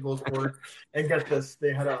 expected goals for, and get this,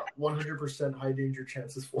 they had a 100% high danger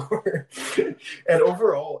chances for. and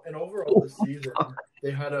overall this season, they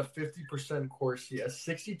had a 50% Corsi, a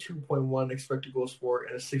 62.1 expected goals for,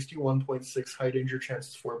 and a 61.6 high danger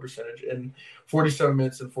chances for percentage in 47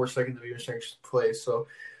 minutes and 4 seconds of even strength play. So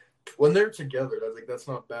when they're together, that's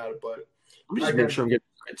not bad. But let me just make sure I'm getting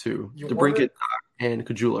it right too. DeBrincat and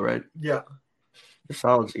Caggiula, right? Yeah. They're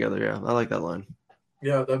solid together, yeah. I like that line.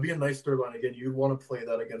 Yeah, that'd be a nice third line. Again, you'd want to play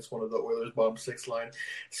that against one of the Oilers' bottom six line.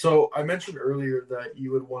 So I mentioned earlier that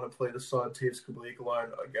you would want to play the Saad Toews-Kubalik line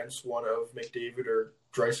against one of McDavid or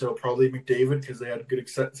Draisaitl, probably McDavid, because they had good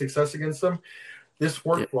success against them. This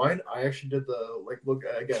fourth line, I actually did look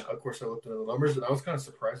again. Of course, I looked into the numbers, and I was kind of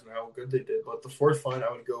surprised at how good they did. But the fourth line, I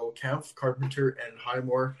would go Kampf, Carpenter, and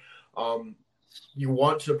Highmore. You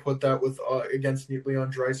want to put that with against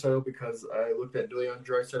Leon Draisaitl because I looked at Leon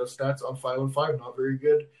Draisaitl's stats on 5-on-5, not very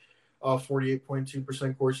good.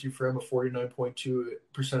 48.2% Corsi for him, a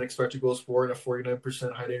 49.2% expected goals for, and a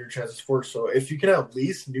 49% high danger chances for. So if you can at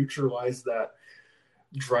least neutralize that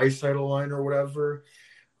Draisaitl line or whatever,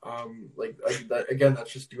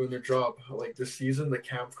 that's just doing their job. Like this season, the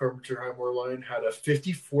Kampf, Carpenter, Highmore line had a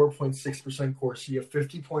 54.6% Corsi, a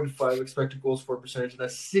 50.5 expected goals for percentage, and a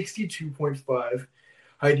 62.5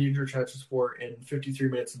 high danger chances for in 53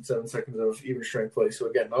 minutes and 7 seconds of even strength play. So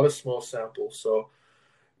again, not a small sample. So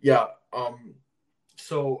yeah,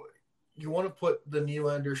 so you want to put the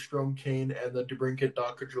Nylander, Strome, Kane, and the DeBrincat,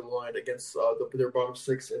 Dach, Caggiula line against their bottom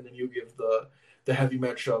six, and then you give the heavy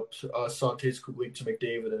matchup, Saad Toews-Kubalik to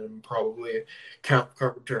McDavid, and probably Kampf,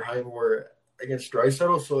 Carpenter, Highmore against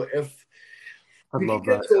Draisaitl. So if we can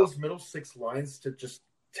get those middle six lines to just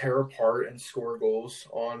tear apart and score goals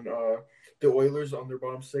on the Oilers on their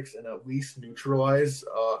bottom six and at least neutralize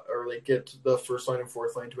or get the first line and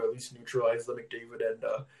fourth line to at least neutralize the McDavid and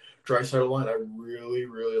Draisaitl line, I really,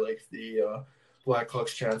 really like the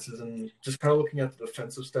Blackhawks' chances. And just kind of looking at the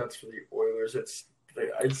defensive stats for the Oilers,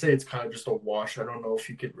 I'd say it's kind of just a wash. I don't know if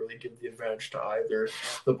you could really give the advantage to either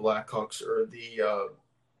the Blackhawks or the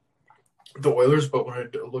Oilers, but when I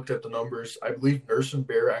looked at the numbers, I believe Nurse and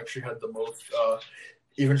Bear actually had the most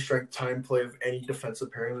even strength time play of any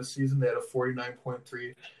defensive pairing this season. They had a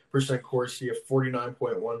 49.3% Corsi, a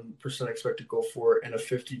 49.1% expected goal for, and a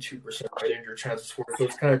 52% high danger chances for. So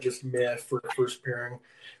it's kind of just meh for first pairing.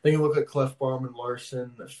 Then you look at Clefbaum and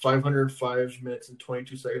Larson, 505 minutes and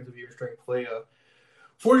 22 seconds of even strength play,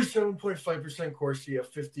 47.5% Corsi, a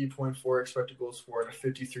 50.4 expected goals for, and a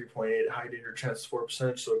 53.8 high danger chances for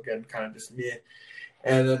percentage. So again, kind of just meh.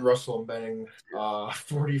 And then Russell and Benning,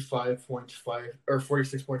 45.5 or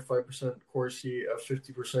 46.5% Corsi, a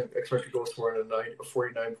 50% expected goals for, and a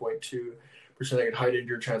 49.2% high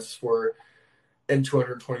danger chances for, and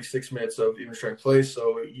 226 minutes of even strength play.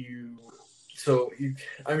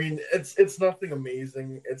 I mean, it's nothing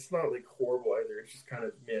amazing. It's not like horrible either. It's just kind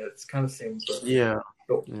of it's kind of same stuff. Yeah.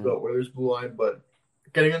 The Oilers blue line, but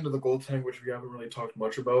getting into the goaltending, which we haven't really talked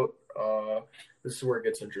much about, this is where it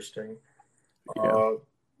gets interesting. Yeah.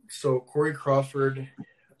 So Corey Crawford,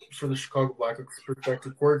 for the Chicago Blackhawks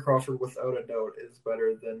perspective, Corey Crawford without a doubt is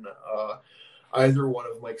better than either one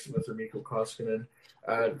of Mike Smith or Mikko Koskinen.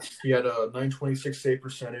 He had a .926 save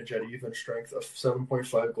percentage at even strength, of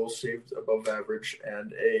 7.5 goals saved above average,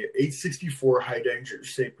 and a .864 high danger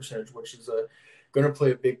save percentage, which is going to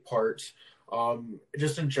play a big part.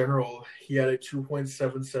 Just in general, he had a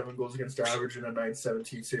 2.77 goals against average and a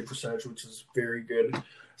 .917 save percentage, which is very good,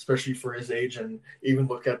 especially for his age. And even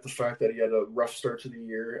look at the fact that he had a rough start to the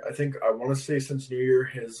year. I think I want to say since New Year,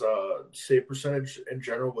 his save percentage in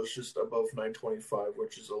general was just above .925,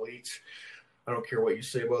 which is elite. I don't care what you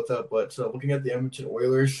say about that, but looking at the Edmonton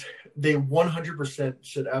Oilers, they 100%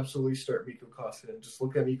 should absolutely start Mikko Koskinen. Just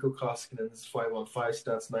look at Mikko Koskinen's 5-on-5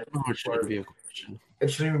 stats.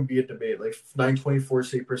 It shouldn't even be a debate. Like .924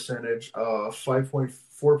 save percentage,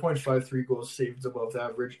 4.53 goals saved above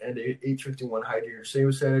average, and a .851 high danger save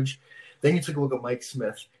percentage. Then you take a look at Mike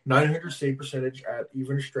Smith, .900 save percentage at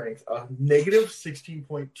even strength, negative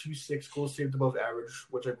 16.26 goals saved above average,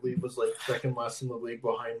 which I believe was like second last in the league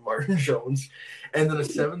behind Martin Jones, and then a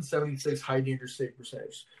 .776 high danger save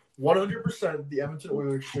percentage. 100% the Edmonton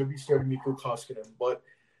Oilers should be starting Mikko Koskinen, but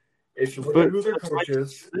if you look at who their coach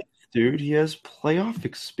is, dude, he has playoff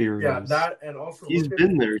experience. Yeah, that, and also he's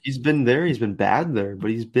been there. He's been there. He's been bad there,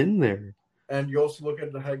 but he's been there. And you also look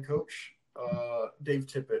at the head coach, Dave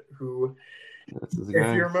Tippett, who, if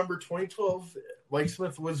you remember 2012, Mike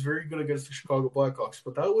Smith was very good against the Chicago Blackhawks,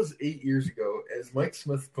 but that was 8 years ago. Is Mike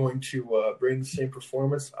Smith going to bring the same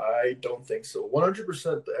performance? I don't think so.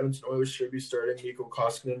 100% the Edmonton Oilers should be starting Mikko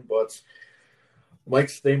Koskinen, but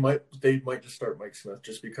they might just start Mike Smith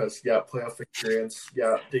just because, playoff experience,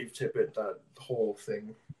 Dave Tippett, that whole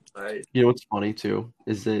thing. You know what's funny too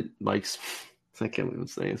is that Mike's. I can't even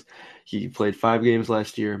say this. He played 5 games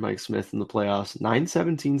last year. Mike Smith in the playoffs,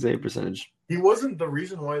 .917 save percentage. He wasn't the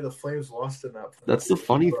reason why the Flames lost in that. That's the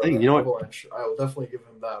funny thing. You know what? I will definitely give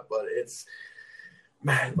him that, but it's.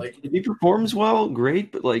 Man, like if he performs well,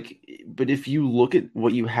 great. But if you look at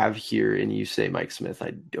what you have here and you say Mike Smith,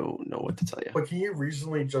 I don't know what to tell you. But can you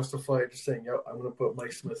reasonably justify just saying, "Yo, I'm going to put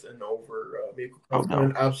Mike Smith in over Mikko Koskinen"? Oh,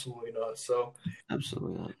 no. Absolutely not. So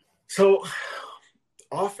absolutely not. So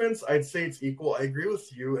offense, I'd say it's equal. I agree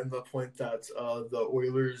with you in the point that the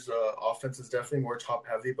Oilers' offense is definitely more top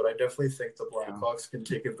heavy, but I definitely think the Blackhawks can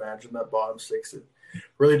take advantage in that bottom six. It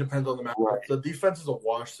really depends on the matchup. Right. The defense is a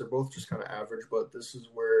wash. They're both just kind of average, but this is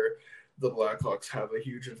where the Blackhawks have a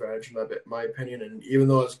huge advantage in that, in my opinion. And even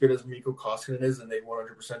though as good as Mikko Koskinen is, and they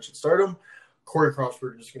 100% should start him, Corey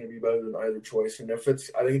Crawford is going to be better than either choice. And I think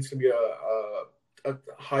it's going to be a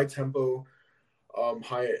high tempo,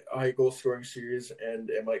 high goal scoring series, and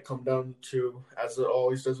it might come down to, as it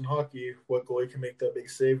always does in hockey, what goalie can make that big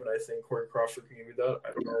save. And I think Corey Crawford can give you that.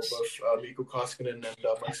 I don't know if Mikko Koskinen and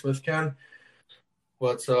Mike Smith can.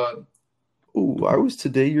 But I was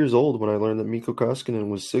today years old when I learned that Mikko Koskinen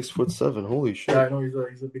was 6'7". Holy shit! Yeah, I know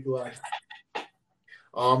he's a big lad.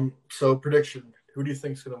 So prediction: who do you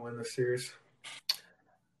think is going to win this series?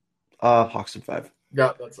 Hawks in 5.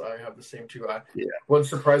 Yeah, I have the same two. Wouldn't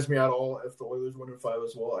surprise me at all if the Oilers win in 5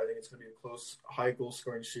 as well. I think it's going to be a close, high goal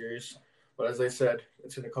scoring series. But as I said,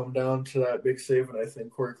 it's going to come down to that big save, and I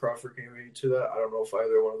think Corey Crawford can give you to that. I don't know if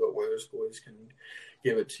either one of the Oilers goalies can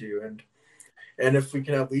give it to you. And if we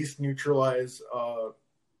can at least neutralize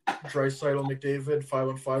Draisaitl, McDavid,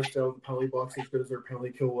 5-on-5 style of the penalty box, as good as their penalty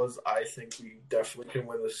kill was, I think we definitely can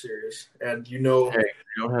win this series. And hey, we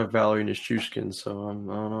don't have Valerie Nichushkin, so I don't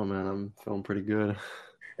know, man. I'm feeling pretty good.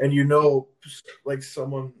 And like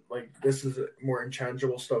someone like this is more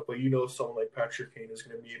intangible stuff, but someone like Patrick Kane is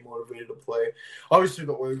going to be motivated to play. Obviously,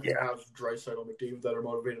 the Oilers have Draisaitl, McDavid that are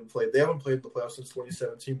motivated to play. They haven't played in the playoffs since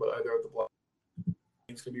 2017, but either of the Blackhawks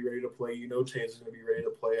is going to be ready to play. Taves is going to be ready to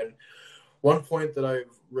play. And one point that I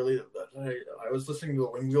was listening to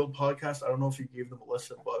the Wingfield podcast. I don't know if you gave them a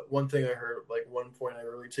listen, but one thing I heard, like one point I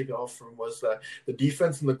really take off from was that the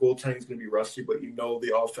defense and the goaltending is going to be rusty, but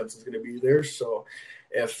the offense is going to be there. So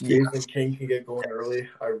if Nathan King can get going early,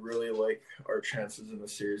 I really like our chances in the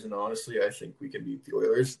series. And honestly, I think we can beat the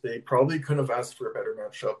Oilers. They probably couldn't have asked for a better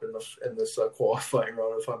matchup in this qualifying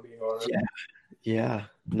round, if I'm being honest. Yeah.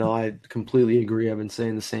 No, I completely agree. I've been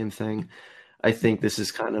saying the same thing. I think this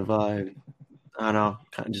is kind of, I don't know,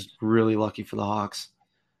 kind of just really lucky for the Hawks.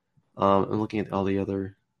 I'm looking at all the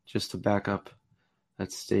other, just to back up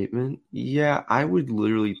that statement. Yeah, I would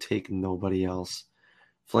literally take nobody else.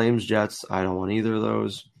 Flames, Jets, I don't want either of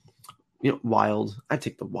those. Wild, I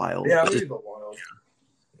take the Wild. Yeah, I take the Wild.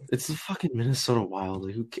 It's the fucking Minnesota Wild.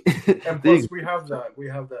 Who and plus, we have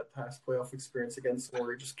that past playoff experience against them where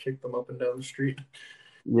we just kick them up and down the street.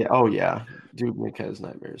 Yeah. Oh yeah, dude, Nick has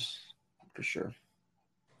nightmares for sure.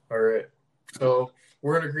 All right, so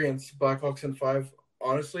we're in agreement. Blackhawks in 5.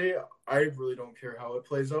 Honestly, I really don't care how it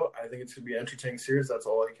plays out. I think it's gonna be an entertaining series. That's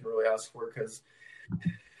all I can really ask for because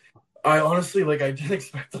I honestly I didn't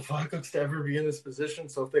expect the Blackhawks to ever be in this position.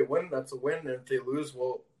 So if they win, that's a win, and if they lose,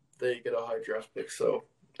 well, they get a high draft pick. So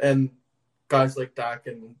and guys like Dak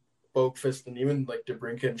and Boakfist and even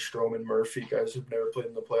DeBrincat and Strome and Murphy, guys who've never played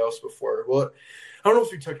in the playoffs before. Well, I don't know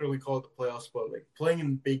if you technically call it the playoffs, but playing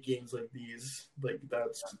in big games like these,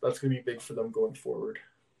 that's gonna be big for them going forward.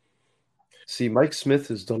 See, Mike Smith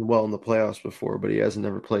has done well in the playoffs before, but he hasn't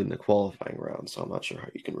ever played in the qualifying round, so I'm not sure how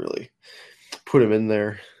you can really put him in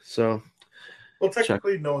there. So, well,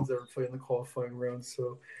 technically, no one's ever played in the qualifying round,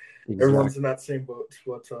 so exactly. Everyone's in that same boat.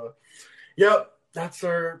 But yeah, that's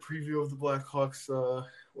our preview of the Blackhawks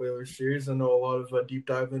Whalers series. I know a lot of deep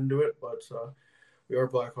dive into it, but we are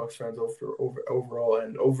Blackhawks fans overall.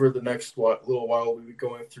 And over the next little while, we'll be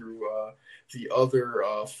going through the other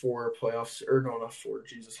 4 playoffs. Or no, not 4.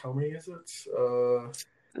 Jesus, how many is it?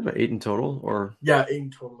 About 8 in total, or 8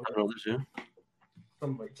 in total.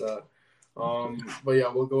 Something like that. But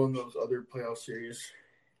yeah, we'll go in those other playoff series.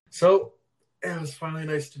 So it was finally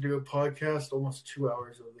nice to do a podcast. Almost 2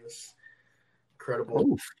 hours of this.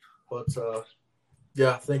 Incredible. Oof. But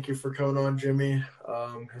yeah, thank you for coming on, Jimmy.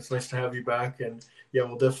 It's nice to have you back. And yeah,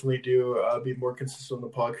 we'll definitely be more consistent on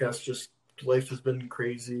the podcast. Just life has been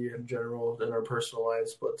crazy in general in our personal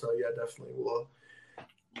lives. But yeah, definitely we'll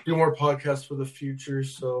do more podcasts for the future.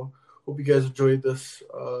 So hope you guys enjoyed this.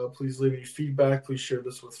 Please leave any feedback. Please share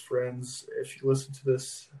this with friends if you listen to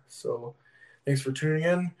this. So thanks for tuning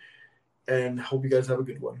in, and hope you guys have a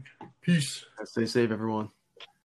good one. Peace. Stay safe, everyone.